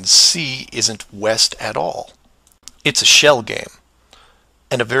can see isn't west at all. It's a shell game,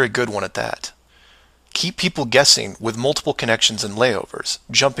 and a very good one at that. Keep people guessing with multiple connections and layovers,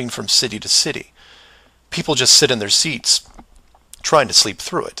 jumping from city to city. People just sit in their seats, trying to sleep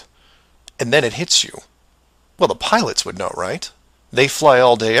through it. And then it hits you. Well, the pilots would know, right? They fly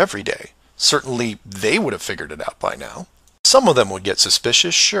all day, every day. Certainly, they would have figured it out by now. Some of them would get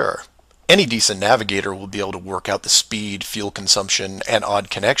suspicious, sure. Any decent navigator will be able to work out the speed, fuel consumption, and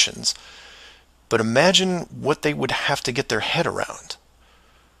odd connections. But imagine what they would have to get their head around.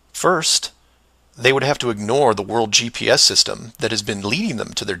 First, they would have to ignore the world GPS system that has been leading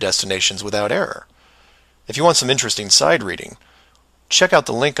them to their destinations without error. If you want some interesting side reading, check out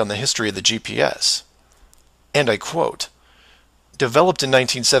the link on the history of the GPS. And I quote, "Developed in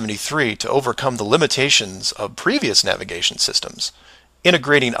 1973 to overcome the limitations of previous navigation systems,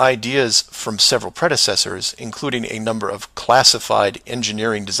 integrating ideas from several predecessors, including a number of classified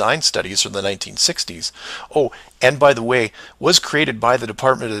engineering design studies from the 1960s. Oh, and by the way, was created by the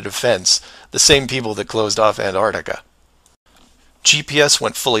Department of Defense, the same people that closed off Antarctica. GPS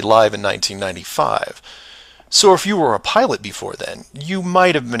went fully live in 1995. So if you were a pilot before then, you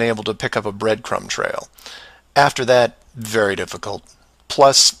might have been able to pick up a breadcrumb trail. After that, very difficult.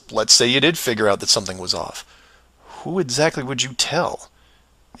 Plus, let's say you did figure out that something was off. Who exactly would you tell?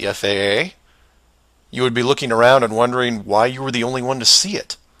 The FAA? You would be looking around and wondering why you were the only one to see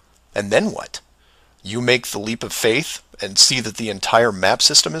it. And then what? You make the leap of faith and see that the entire map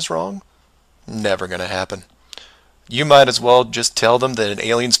system is wrong? Never gonna happen. You might as well just tell them that an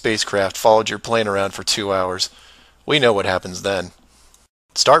alien spacecraft followed your plane around for 2 hours. We know what happens then.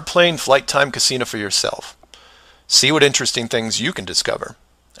 Start playing Flight Time Casino for yourself. See what interesting things you can discover.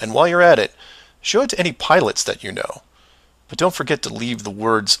 And while you're at it, show it to any pilots that you know. But don't forget to leave the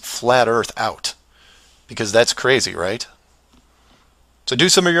words flat Earth out, because that's crazy, right? So do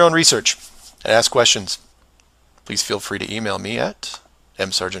some of your own research and ask questions. Please feel free to email me at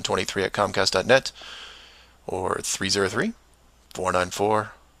msargent23@comcast.net or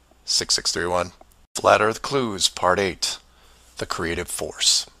 303-494-6631. Flat Earth Clues, Part 8, The Creative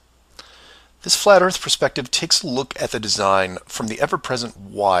Force. This flat Earth perspective takes a look at the design from the ever-present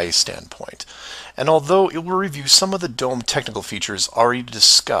why standpoint, and although it will review some of the dome technical features already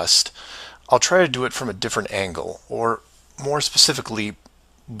discussed, I'll try to do it from a different angle, or more specifically,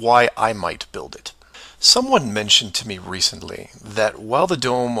 why I might build it. Someone mentioned to me recently that while the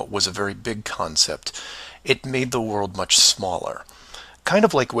dome was a very big concept, it made the world much smaller, kind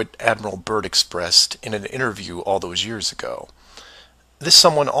of like what Admiral Byrd expressed in an interview all those years ago. This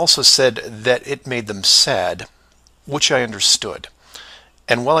someone also said that it made them sad, which I understood.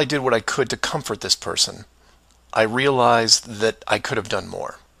 And while I did what I could to comfort this person, I realized that I could have done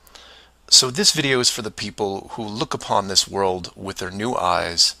more. So this video is for the people who look upon this world with their new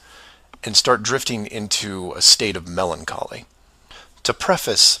eyes and start drifting into a state of melancholy. To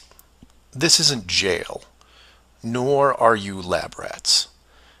preface, this isn't jail, nor are you lab rats.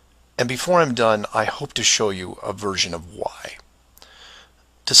 And before I'm done, I hope to show you a version of why.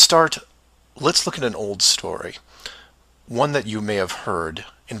 To start, let's look at an old story, one that you may have heard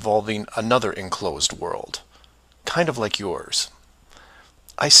involving another enclosed world, kind of like yours.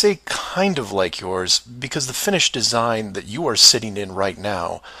 I say kind of like yours because the finished design that you are sitting in right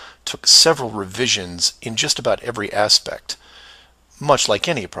now took several revisions in just about every aspect, much like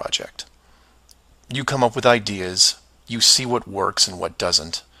any project. You come up with ideas, you see what works and what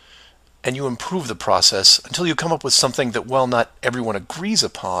doesn't, and you improve the process until you come up with something that, while not everyone agrees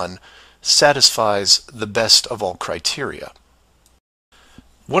upon, satisfies the best of all criteria.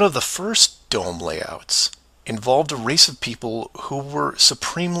 One of the first dome layouts involved a race of people who were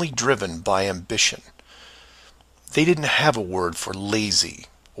supremely driven by ambition. They didn't have a word for lazy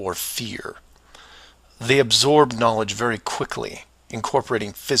or fear. They absorbed knowledge very quickly,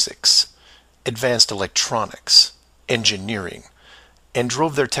 incorporating physics, advanced electronics, engineering, and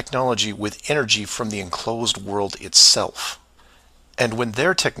drove their technology with energy from the enclosed world itself. And when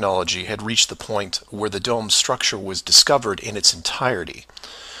their technology had reached the point where the dome's structure was discovered in its entirety,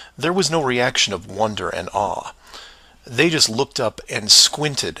 there was no reaction of wonder and awe. They just looked up and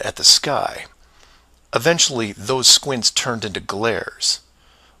squinted at the sky. Eventually, those squints turned into glares.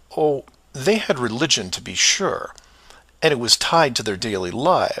 Oh, they had religion, to be sure, and it was tied to their daily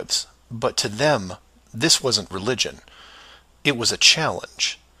lives, but to them, this wasn't religion. It was a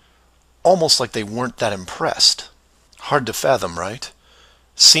challenge. Almost like they weren't that impressed. Hard to fathom, right?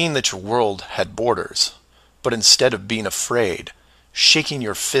 Seeing that your world had borders, but instead of being afraid, shaking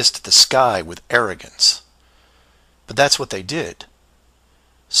your fist at the sky with arrogance. But that's what they did.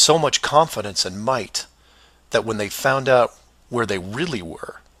 So much confidence and might that when they found out where they really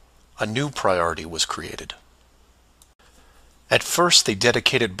were, a new priority was created. At first, they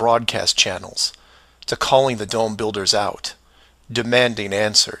dedicated broadcast channels to calling the dome builders out, demanding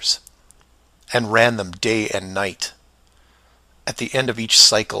answers, and ran them day and night. At the end of each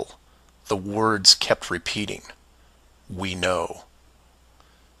cycle, the words kept repeating, "We know."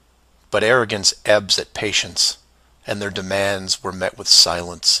 But arrogance ebbs at patience, and their demands were met with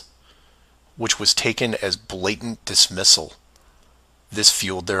silence, which was taken as blatant dismissal. This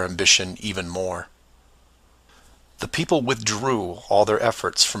fueled their ambition even more. The people withdrew all their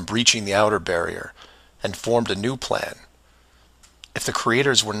efforts from breaching the outer barrier and formed a new plan. If the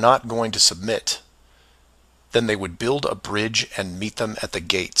creators were not going to submit, then they would build a bridge and meet them at the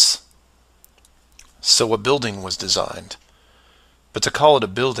gates. So a building was designed. But to call it a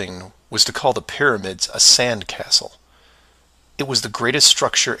building was to call the pyramids a sand castle. It was the greatest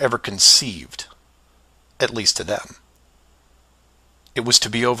structure ever conceived, at least to them. It was to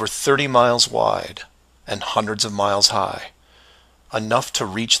be over 30 miles wide and hundreds of miles high, enough to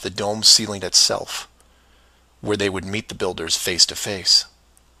reach the dome ceiling itself, where they would meet the builders face to face.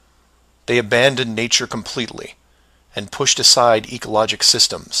 They abandoned nature completely and pushed aside ecologic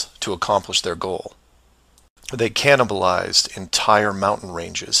systems to accomplish their goal. They cannibalized entire mountain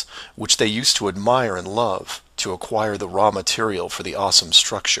ranges, which they used to admire and love, to acquire the raw material for the awesome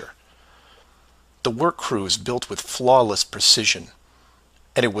structure. The work crews built with flawless precision,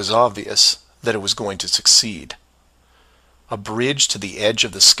 and it was obvious that it was going to succeed. A bridge to the edge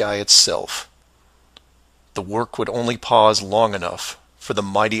of the sky itself. The work would only pause long enough for the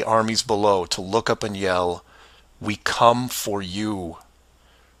mighty armies below to look up and yell, "We come for you,"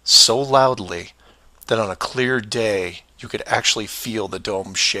 so loudly that on a clear day you could actually feel the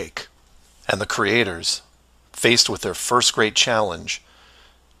dome shake. And the creators, faced with their first great challenge,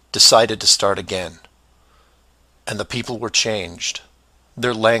 decided to start again. And the people were changed,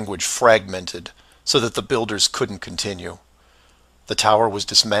 their language fragmented so that the builders couldn't continue. The tower was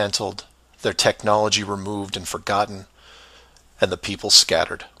dismantled, their technology removed and forgotten, and the people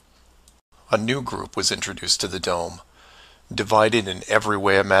scattered. A new group was introduced to the dome, divided in every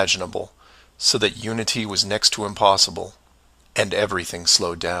way imaginable, so that unity was next to impossible, and everything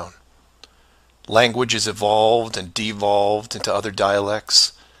slowed down. Languages evolved and devolved into other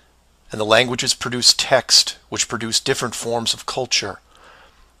dialects, and the languages produced text, which produced different forms of culture,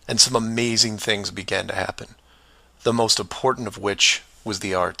 and some amazing things began to happen, the most important of which was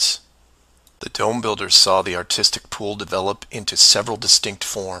the arts. The dome builders saw the artistic pool develop into several distinct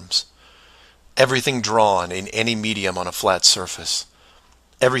forms. Everything drawn in any medium on a flat surface.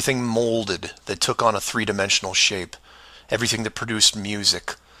 Everything molded that took on a three-dimensional shape. Everything that produced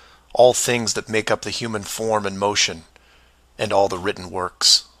music. All things that make up the human form and motion. And all the written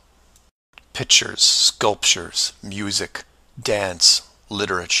works. Pictures, sculptures, music, dance,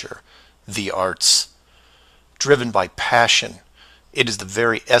 literature, the arts. Driven by passion, it is the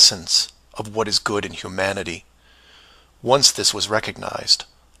very essence of what is good in humanity. Once this was recognized,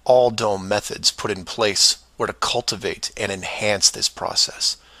 all dome methods put in place were to cultivate and enhance this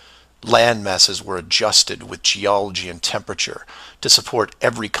process. Land masses were adjusted with geology and temperature to support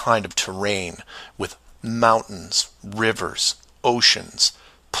every kind of terrain with Mountains, rivers, oceans,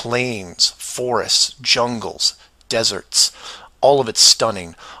 plains, forests, jungles, deserts, all of it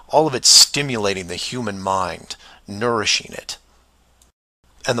stunning, all of it stimulating the human mind, nourishing it.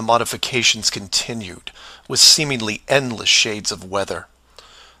 And the modifications continued, with seemingly endless shades of weather.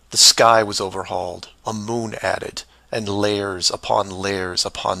 The sky was overhauled, a moon added, and layers upon layers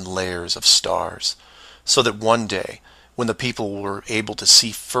upon layers of stars, so that one day, when the people were able to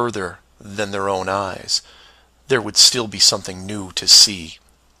see further than their own eyes, there would still be something new to see.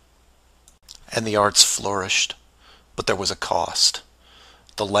 And the arts flourished, but there was a cost.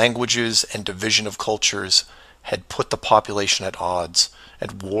 The languages and division of cultures had put the population at odds,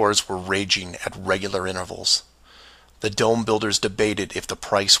 and wars were raging at regular intervals. The dome builders debated if the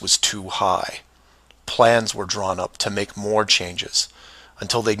price was too high. Plans were drawn up to make more changes,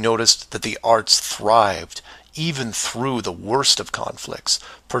 until they noticed that the arts thrived even through the worst of conflicts,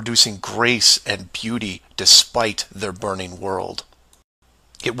 producing grace and beauty despite their burning world.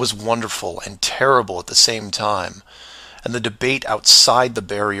 It was wonderful and terrible at the same time, and the debate outside the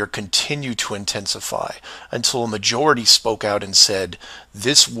barrier continued to intensify until a majority spoke out and said,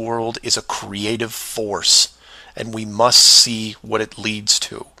 "This world is a creative force, and we must see what it leads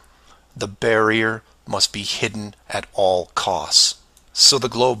to. The barrier must be hidden at all costs." So the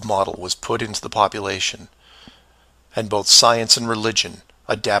globe model was put into the population, and both science and religion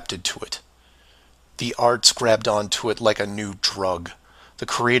adapted to it. The arts grabbed onto it like a new drug, the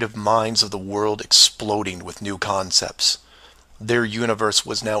creative minds of the world exploding with new concepts. Their universe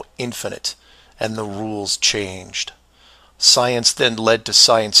was now infinite, and the rules changed. Science then led to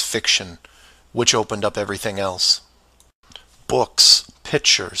science fiction, which opened up everything else. Books,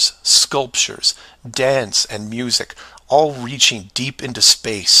 pictures, sculptures, dance, and music, all reaching deep into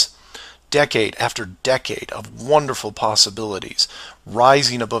space. Decade after decade of wonderful possibilities,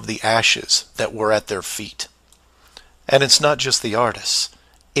 rising above the ashes that were at their feet. And it's not just the artists,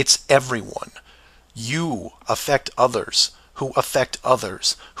 it's everyone. You affect others, who affect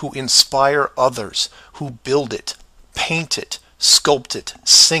others, who inspire others, who build it, paint it, sculpt it,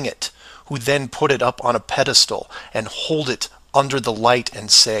 sing it, who then put it up on a pedestal and hold it under the light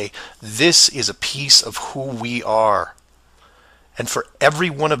and say, "This is a piece of who we are." And for every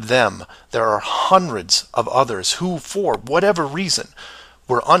one of them, there are hundreds of others who, for whatever reason,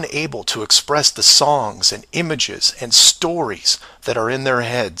 were unable to express the songs and images and stories that are in their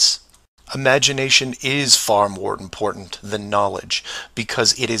heads. Imagination is far more important than knowledge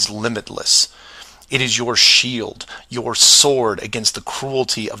because it is limitless. It is your shield, your sword against the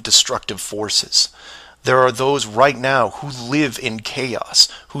cruelty of destructive forces. There are those right now who live in chaos,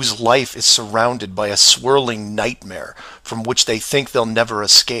 whose life is surrounded by a swirling nightmare from which they think they'll never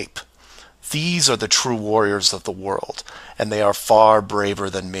escape. These are the true warriors of the world, and they are far braver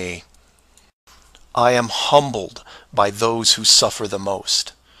than me. I am humbled by those who suffer the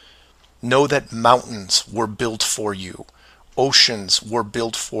most. Know that mountains were built for you. Oceans were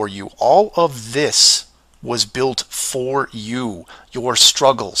built for you. All of this was built for you, your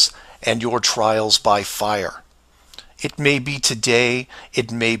struggles, and your trials by fire. It may be today,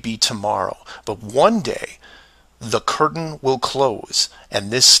 it may be tomorrow, but one day the curtain will close and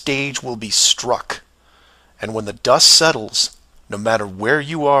this stage will be struck. And when the dust settles, no matter where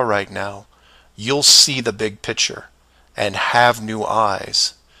you are right now, you'll see the big picture and have new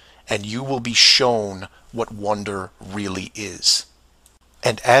eyes, and you will be shown what wonder really is.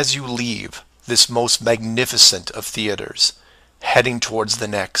 And as you leave this most magnificent of theaters, heading towards the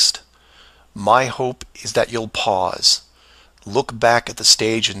next, my hope is that you'll pause, look back at the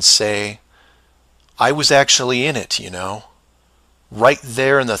stage and say, "I was actually in it, you know, right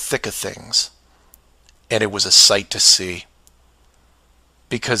there in the thick of things, and it was a sight to see."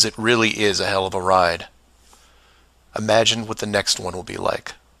 Because it really is a hell of a ride. Imagine what the next one will be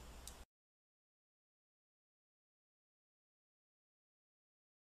like.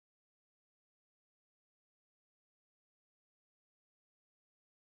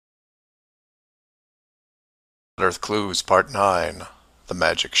 Earth Clues Part 9, The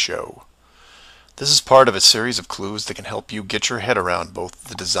Magic Show. This is part of a series of clues that can help you get your head around both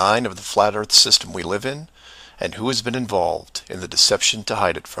the design of the flat Earth system we live in and who has been involved in the deception to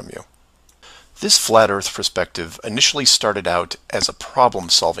hide it from you. This flat Earth perspective initially started out as a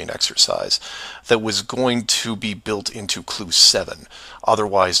problem-solving exercise that was going to be built into Clue 7,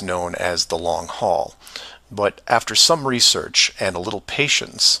 otherwise known as the Long Haul. But after some research and a little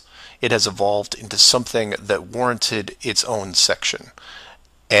patience, it has evolved into something that warranted its own section,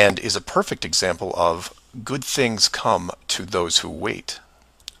 and is a perfect example of good things come to those who wait.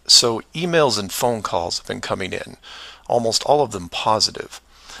 So emails and phone calls have been coming in, almost all of them positive.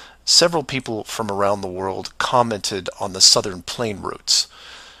 several people from around the world commented on the southern plane routes.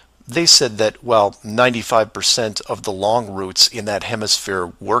 They said that while 95% of the long routes in that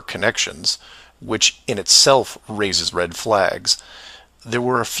hemisphere were connections, which in itself raises red flags, there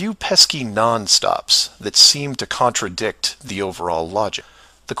were a few pesky non-stops that seemed to contradict the overall logic.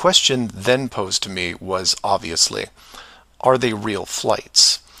 The question then posed to me was obviously, are they real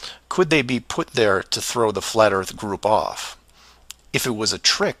flights? Could they be put there to throw the Flat Earth group off? If it was a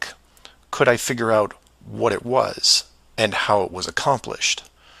trick, could I figure out what it was and how it was accomplished?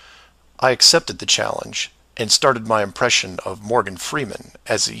 I accepted the challenge and started my impression of Morgan Freeman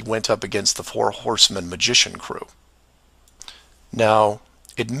as he went up against the Four Horsemen magician crew. Now,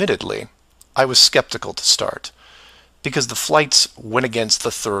 admittedly, I was skeptical to start, because the flights went against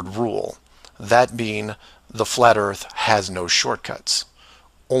the third rule, that being the flat Earth has no shortcuts.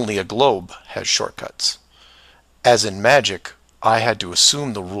 Only a globe has shortcuts. As in magic, I had to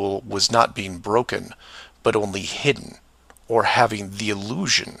assume the rule was not being broken, but only hidden, or having the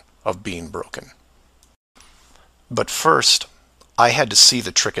illusion of being broken. But first, I had to see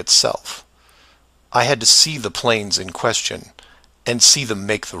the trick itself. I had to see the planes in question, and see them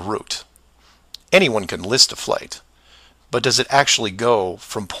make the route. Anyone can list a flight, but does it actually go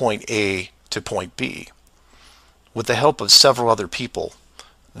from point A to point B? With the help of several other people,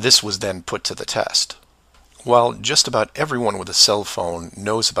 this was then put to the test. While just about everyone with a cell phone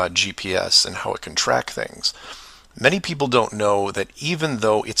knows about GPS and how it can track things, many people don't know that even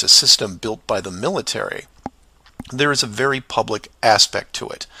though it's a system built by the military, there is a very public aspect to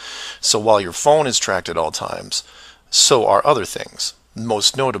it. So while your phone is tracked at all times, so are other things,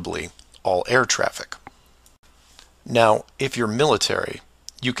 most notably all air traffic. Now, if you're military,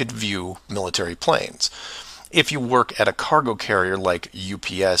 you could view military planes. If you work at a cargo carrier like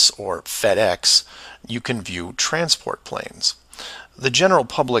UPS or FedEx, you can view transport planes. The general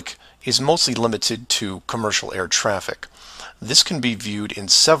public is mostly limited to commercial air traffic. This can be viewed in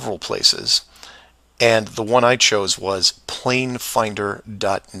several places, and the one I chose was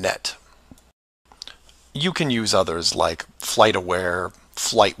planefinder.net. You can use others like FlightAware,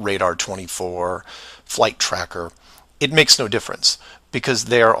 Flight Radar 24, Flight Tracker. It makes no difference, because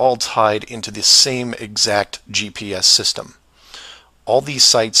they are all tied into the same exact GPS system. All these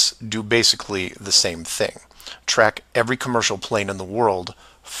sites do basically the same thing, track every commercial plane in the world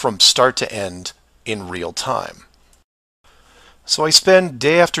from start to end in real time. So I spend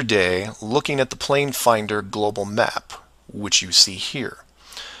day after day looking at the Plane Finder global map, which you see here.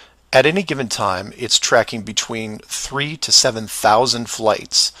 At any given time, it's tracking between 3,000 to 7,000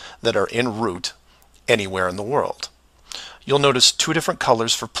 flights that are en route anywhere in the world. You'll notice two different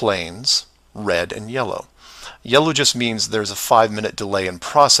colors for planes, red and yellow. Yellow just means there's a 5-minute delay in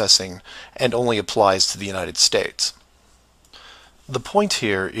processing and only applies to the United States. The point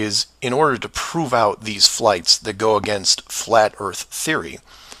here is, in order to prove out these flights that go against flat Earth theory,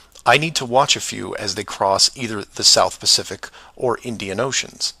 I need to watch a few as they cross either the South Pacific or Indian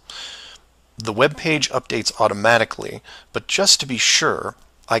Oceans. The web page updates automatically, but just to be sure,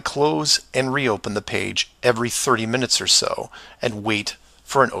 I close and reopen the page every 30 minutes or so and wait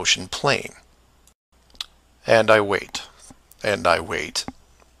for an ocean plane. And I wait, and I wait,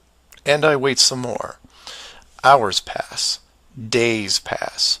 and I wait some more. Hours pass, days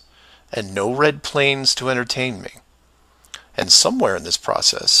pass, and no red planes to entertain me. And somewhere in this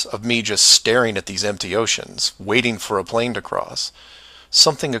process of me just staring at these empty oceans, waiting for a plane to cross,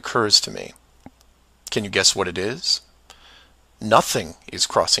 something occurs to me. Can you guess what it is? Nothing is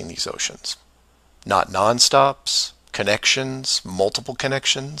crossing these oceans. Not non-stops, connections, multiple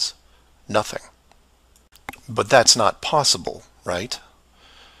connections, nothing. But that's not possible, right?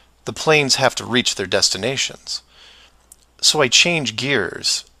 The planes have to reach their destinations. So I change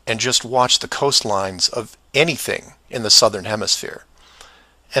gears and just watch the coastlines of anything in the southern hemisphere,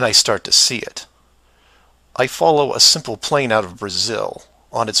 and I start to see it. I follow a simple plane out of Brazil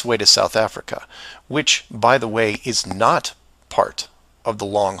on its way to South Africa, which, by the way, is not part of the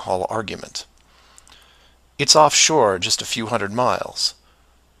long-haul argument. It's offshore just a few hundred miles.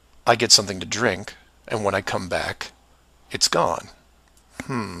 I get something to drink, and when I come back, it's gone.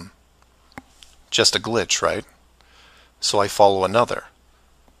 Just a glitch, right? So I follow another,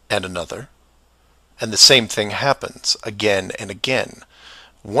 and another, and the same thing happens again and again.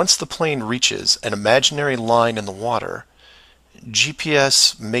 Once the plane reaches an imaginary line in the water,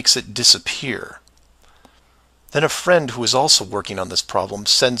 GPS makes it disappear. Then a friend who is also working on this problem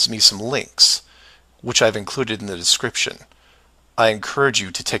sends me some links, which I've included in the description. I encourage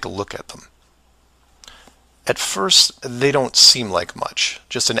you to take a look at them. At first, they don't seem like much,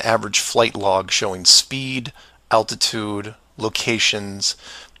 just an average flight log showing speed, altitude, locations,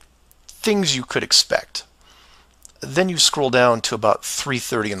 things you could expect. Then you scroll down to about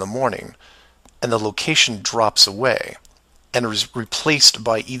 3:30 in the morning, and the location drops away and is replaced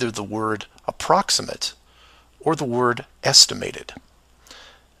by either the word approximate or the word estimated.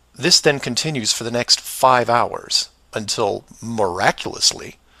 This then continues for the next 5 hours until,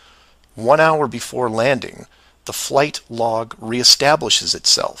 miraculously, 1 hour before landing, the flight log reestablishes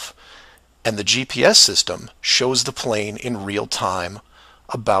itself, and the GPS system shows the plane in real time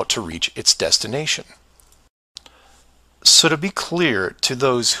about to reach its destination. So to be clear to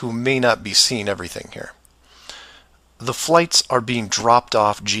those who may not be seeing everything here, the flights are being dropped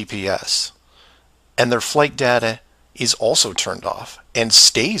off GPS, and their flight data is also turned off and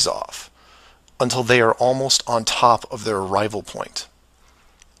stays off until they are almost on top of their arrival point.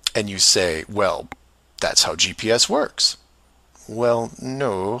 And you say, well, that's how GPS works. Well,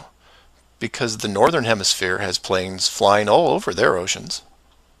 no, because the Northern Hemisphere has planes flying all over their oceans.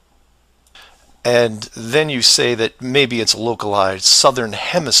 And then you say that maybe it's a localized Southern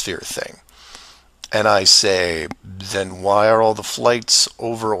Hemisphere thing. And I say, then why are all the flights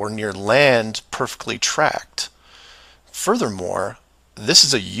over or near land perfectly tracked? Furthermore, this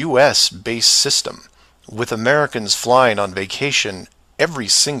is a US-based system, with Americans flying on vacation every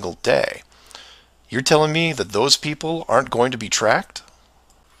single day. You're telling me that those people aren't going to be tracked?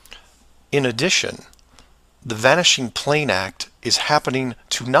 In addition, the Vanishing Plane Act is happening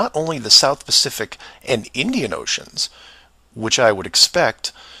to not only the South Pacific and Indian Oceans, which I would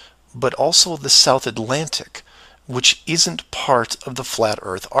expect, but also the South Atlantic, which isn't part of the flat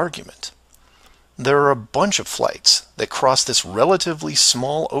Earth argument. There are a bunch of flights that cross this relatively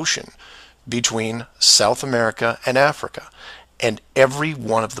small ocean between South America and Africa, and every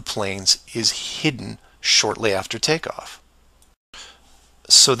one of the planes is hidden shortly after takeoff.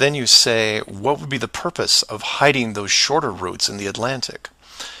 So then you say, what would be the purpose of hiding those shorter routes in the Atlantic?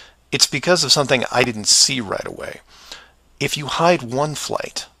 It's because of something I didn't see right away. If you hide one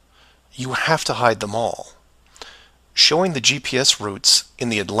flight, you have to hide them all. Showing the GPS routes in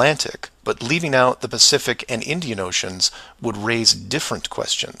the Atlantic, but leaving out the Pacific and Indian Oceans would raise different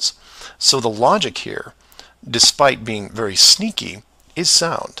questions. So the logic here, despite being very sneaky, is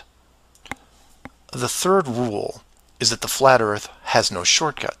sound. The third rule is that the flat Earth has no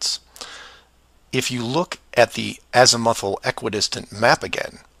shortcuts. If you look at the azimuthal equidistant map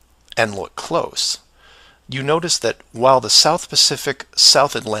again, and look close, you notice that while the South Pacific,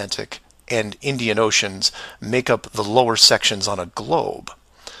 South Atlantic, and Indian Oceans make up the lower sections on a globe,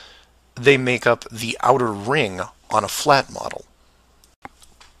 they make up the outer ring on a flat model.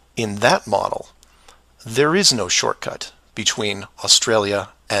 In that model, there is no shortcut between Australia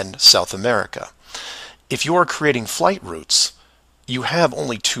and South America. If you are creating flight routes, you have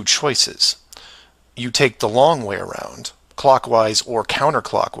only two choices. You take the long way around, clockwise or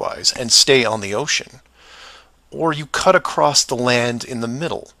counterclockwise, and stay on the ocean. Or you cut across the land in the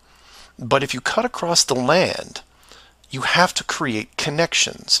middle. But if you cut across the land, you have to create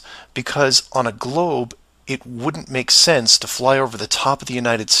connections, because on a globe, it wouldn't make sense to fly over the top of the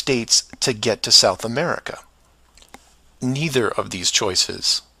United States to get to South America. Neither of these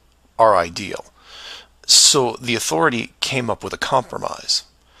choices are ideal. So the authority came up with a compromise.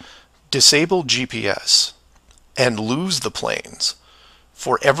 Disable GPS and lose the planes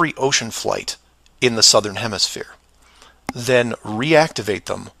for every ocean flight in the Southern Hemisphere. Then reactivate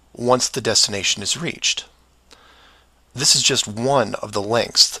them once the destination is reached. This is just one of the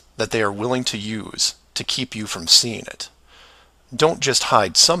lengths that they are willing to use to keep you from seeing it. Don't just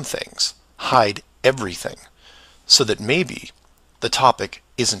hide some things, hide everything, so that maybe the topic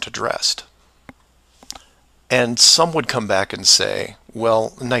isn't addressed. And some would come back and say,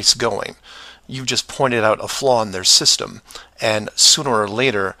 well, nice going. You just pointed out a flaw in their system, and sooner or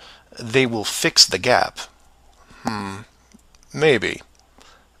later they will fix the gap. Maybe.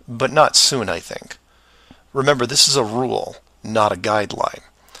 But not soon, I think. Remember, this is a rule, not a guideline.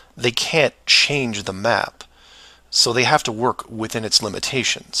 They can't change the map, so they have to work within its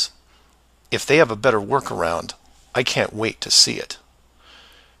limitations. If they have a better workaround, I can't wait to see it.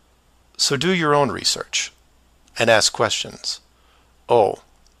 So do your own research and ask questions. Oh,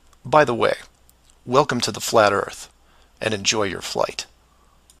 by the way, welcome to the Flat Earth, and enjoy your flight.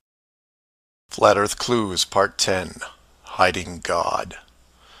 Flat Earth Clues, Part 10, Hiding God.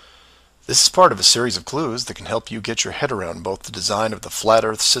 This is part of a series of clues that can help you get your head around both the design of the flat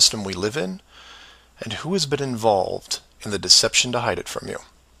Earth system we live in and who has been involved in the deception to hide it from you.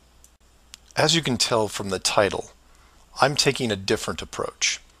 As you can tell from the title, I'm taking a different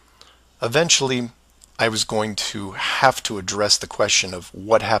approach. Eventually, I was going to have to address the question of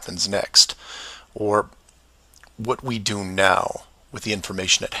what happens next, or what we do now with the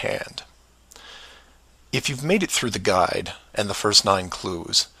information at hand. If you've made it through the guide and the first 9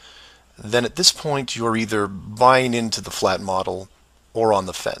 clues, then at this point you're either buying into the flat model or on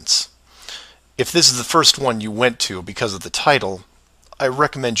the fence. If this is the first one you went to because of the title, I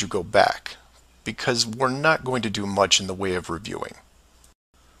recommend you go back, because we're not going to do much in the way of reviewing.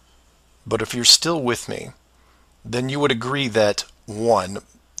 But if you're still with me, then you would agree that 1,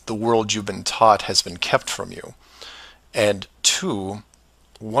 the world you've been taught has been kept from you, and 2,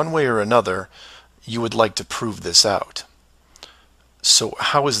 one way or another, you would like to prove this out. So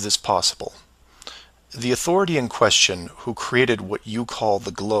how is this possible? The authority in question who created what you call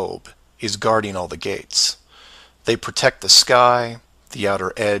the globe is guarding all the gates. They protect the sky, the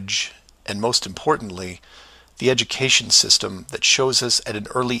outer edge, and most importantly, the education system that shows us at an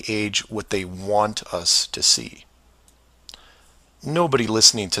early age what they want us to see. Nobody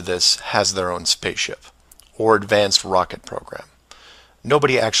listening to this has their own spaceship or advanced rocket program.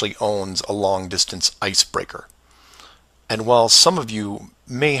 Nobody actually owns a long-distance icebreaker. And while some of you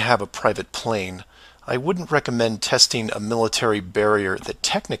may have a private plane, I wouldn't recommend testing a military barrier that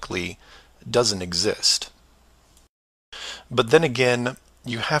technically doesn't exist. But then again,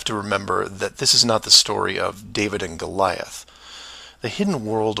 you have to remember that this is not the story of David and Goliath. The hidden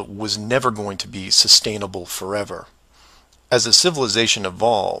world was never going to be sustainable forever. As a civilization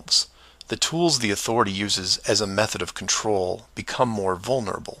evolves, the tools the authority uses as a method of control become more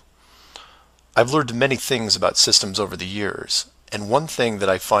vulnerable. I've learned many things about systems over the years, and one thing that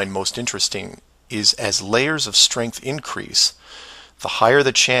I find most interesting is as layers of strength increase, the higher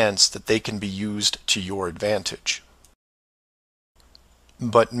the chance that they can be used to your advantage.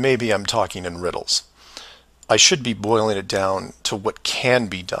 But maybe I'm talking in riddles. I should be boiling it down to what can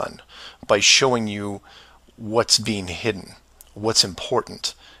be done by showing you what's being hidden, what's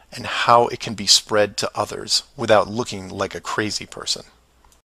important, and how it can be spread to others without looking like a crazy person.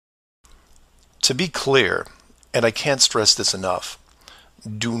 To be clear, and I can't stress this enough,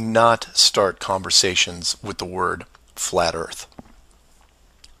 do not start conversations with the word flat earth.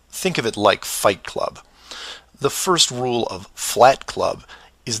 Think of it like Fight Club. The first rule of Flat Club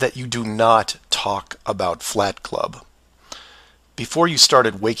is that you do not talk about Flat Club. Before you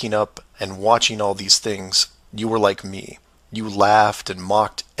started waking up and watching all these things, you were like me. You laughed and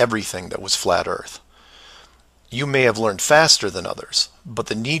mocked everything that was flat earth. You may have learned faster than others, but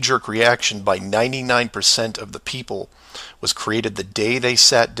the knee-jerk reaction by 99% of the people was created the day they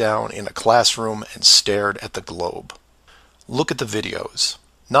sat down in a classroom and stared at the globe. Look at the videos,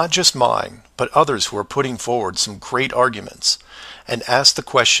 not just mine, but others who are putting forward some great arguments, and ask the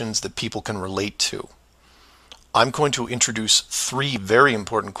questions that people can relate to. I'm going to introduce 3 very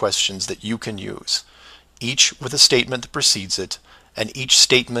important questions that you can use, each with a statement that precedes it, and each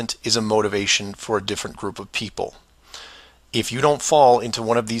statement is a motivation for a different group of people. If you don't fall into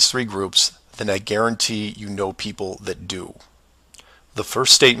one of these 3 groups, then I guarantee you know people that do. The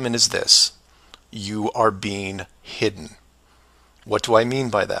first statement is this: you are being hidden. What do I mean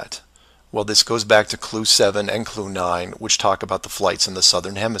by that? Well, this goes back to Clue 7 and Clue 9, which talk about the flights in the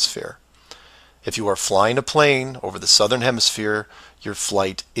Southern Hemisphere. If you are flying a plane over the Southern Hemisphere, your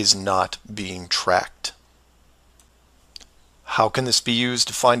flight is not being tracked. How can this be used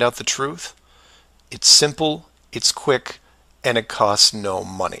to find out the truth? It's simple, it's quick, and it costs no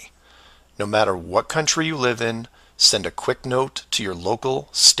money. No matter what country you live in, send a quick note to your local,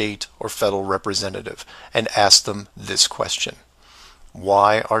 state, or federal representative and ask them this question: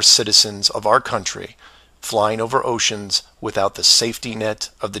 why are citizens of our country flying over oceans without the safety net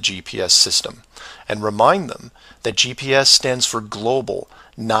of the GPS system? And remind them that GPS stands for global,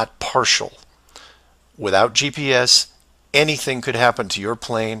 not partial. Without GPS, anything could happen to your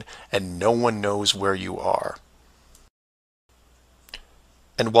plane and no one knows where you are.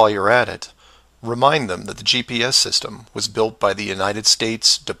 And while you're at it, remind them that the GPS system was built by the United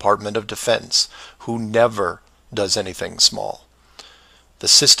States Department of Defense, who never does anything small. The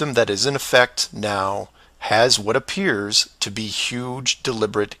system that is in effect now has what appears to be huge,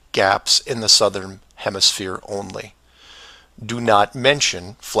 deliberate gaps in the Southern Hemisphere only. Do not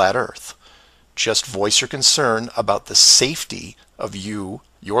mention flat Earth. Just voice your concern about the safety of you,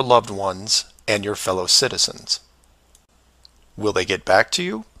 your loved ones, and your fellow citizens. Will they get back to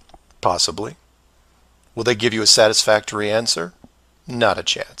you? Possibly. Will they give you a satisfactory answer? Not a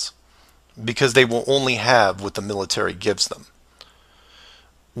chance. Because they will only have what the military gives them.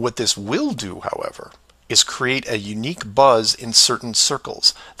 What this will do, however, is create a unique buzz in certain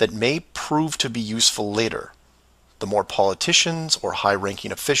circles that may prove to be useful later. The more politicians or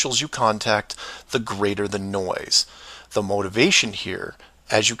high-ranking officials you contact, the greater the noise. The motivation here,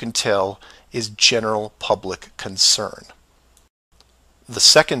 as you can tell, is general public concern. The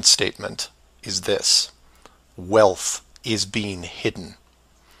second statement is this: Wealth is being hidden.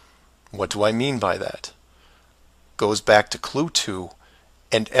 What do I mean by that? Goes back to Clue 2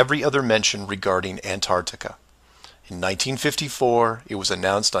 and every other mention regarding Antarctica. In 1954, it was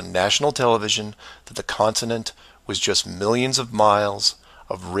announced on national television that the continent was just millions of miles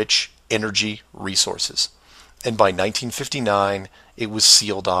of rich energy resources. And by 1959, it was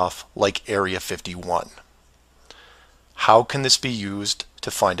sealed off like Area 51. How can this be used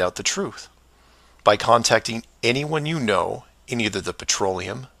to find out the truth? By contacting anyone you know in either the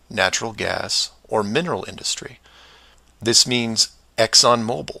petroleum, natural gas, or mineral industry. This means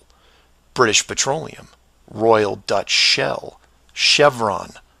ExxonMobil, British Petroleum, Royal Dutch Shell,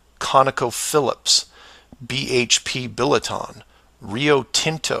 Chevron, ConocoPhillips, BHP Billiton, Rio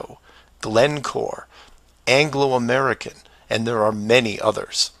Tinto, Glencore, Anglo-American, and there are many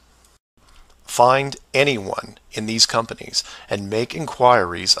others. Find anyone in these companies and make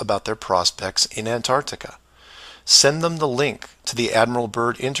inquiries about their prospects in Antarctica. Send them the link to the Admiral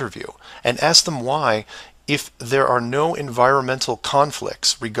Byrd interview and ask them why, if there are no environmental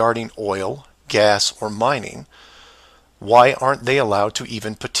conflicts regarding oil, gas, or mining, why aren't they allowed to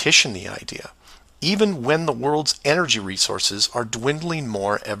even petition the idea, even when the world's energy resources are dwindling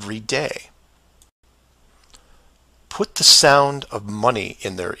more every day? Put the sound of money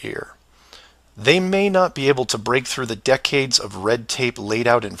in their ear. They may not be able to break through the decades of red tape laid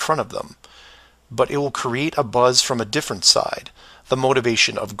out in front of them, but it will create a buzz from a different side, the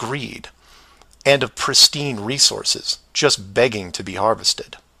motivation of greed, and of pristine resources just begging to be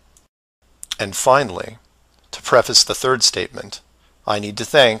harvested. And finally, to preface the third statement, I need to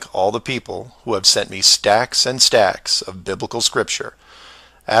thank all the people who have sent me stacks and stacks of biblical scripture,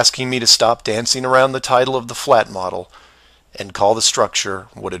 asking me to stop dancing around the title of the flat model and call the structure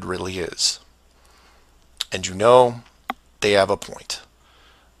what it really is. And you know, they have a point.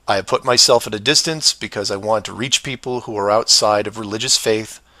 I have put myself at a distance because I want to reach people who are outside of religious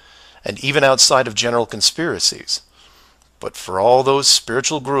faith and even outside of general conspiracies. But for all those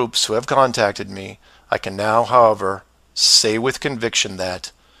spiritual groups who have contacted me, I can now, however, say with conviction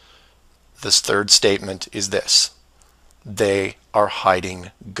that this third statement is this: they are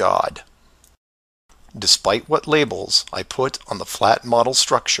hiding God. Despite what labels I put on the flat model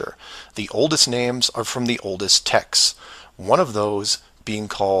structure, the oldest names are from the oldest texts, one of those being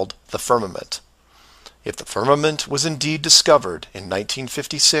called the firmament. If the firmament was indeed discovered in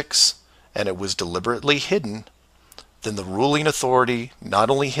 1956, and it was deliberately hidden, then the ruling authority not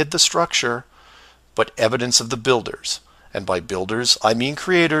only hid the structure, but evidence of the builders. And by builders, I mean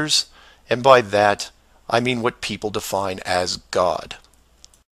creators, and by that, I mean what people define as God.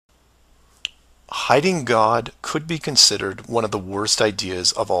 Hiding God could be considered one of the worst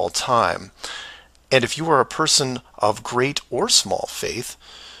ideas of all time. And if you are a person of great or small faith,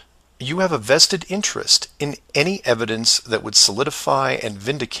 you have a vested interest in any evidence that would solidify and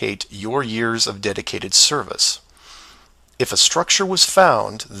vindicate your years of dedicated service. If a structure was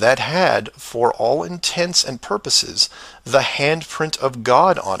found that had, for all intents and purposes, the handprint of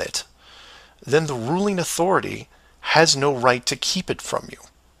God on it, then the ruling authority has no right to keep it from you.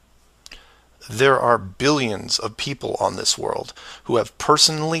 There are billions of people on this world who have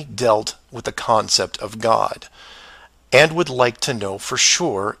personally dealt with the concept of God and would like to know for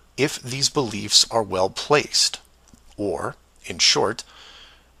sure if these beliefs are well placed. Or, in short,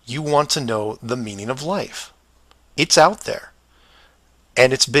 you want to know the meaning of life. It's out there,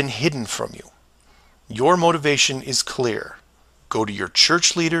 and it's been hidden from you. Your motivation is clear. Go to your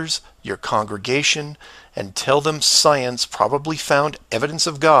church leaders, your congregation, and tell them science probably found evidence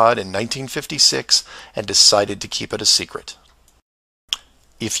of God in 1956 and decided to keep it a secret.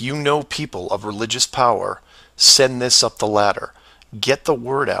 If you know people of religious power, send this up the ladder. Get the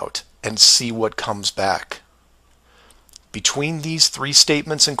word out and see what comes back. Between these three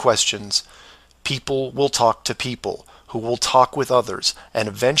statements and questions, people will talk to people who will talk with others and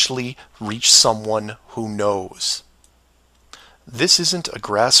eventually reach someone who knows. This isn't a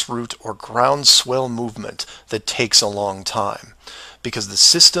grassroots or groundswell movement that takes a long time, because the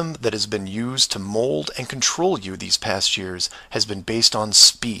system that has been used to mold and control you these past years has been based on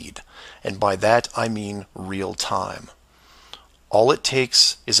speed, and by that I mean real time. All it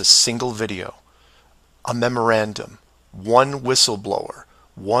takes is a single video, a memorandum, one whistleblower,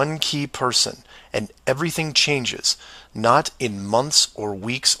 one key person, and everything changes, not in months or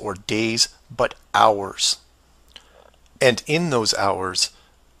weeks or days, but hours. And in those hours,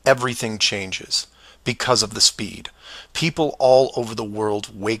 everything changes because of the speed. People all over the world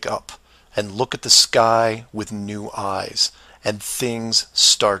wake up and look at the sky with new eyes, and things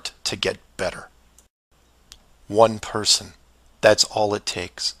start to get better. One person, that's all it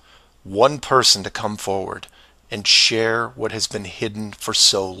takes. One person to come forward and share what has been hidden for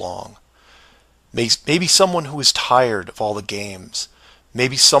so long. Maybe someone who is tired of all the games.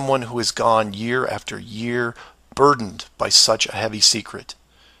 Maybe someone who has gone year after year burdened by such a heavy secret.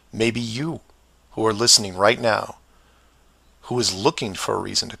 Maybe you, who are listening right now, who is looking for a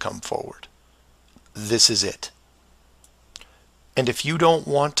reason to come forward. This is it. And if you don't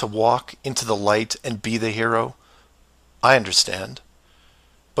want to walk into the light and be the hero, I understand.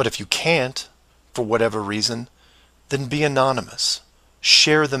 But if you can't, for whatever reason, then be anonymous.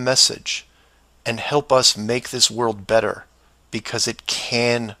 Share the message and help us make this world better, because it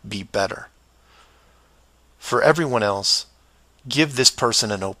can be better. For everyone else, give this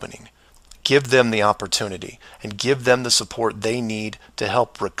person an opening. Give them the opportunity and give them the support they need to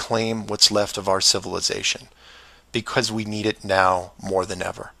help reclaim what's left of our civilization, because we need it now more than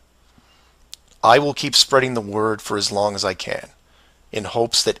ever. I will keep spreading the word for as long as I can, in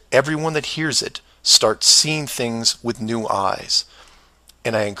hopes that everyone that hears it starts seeing things with new eyes.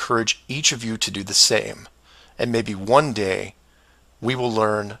 And I encourage each of you to do the same. And maybe one day we will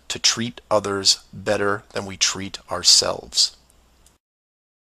learn to treat others better than we treat ourselves.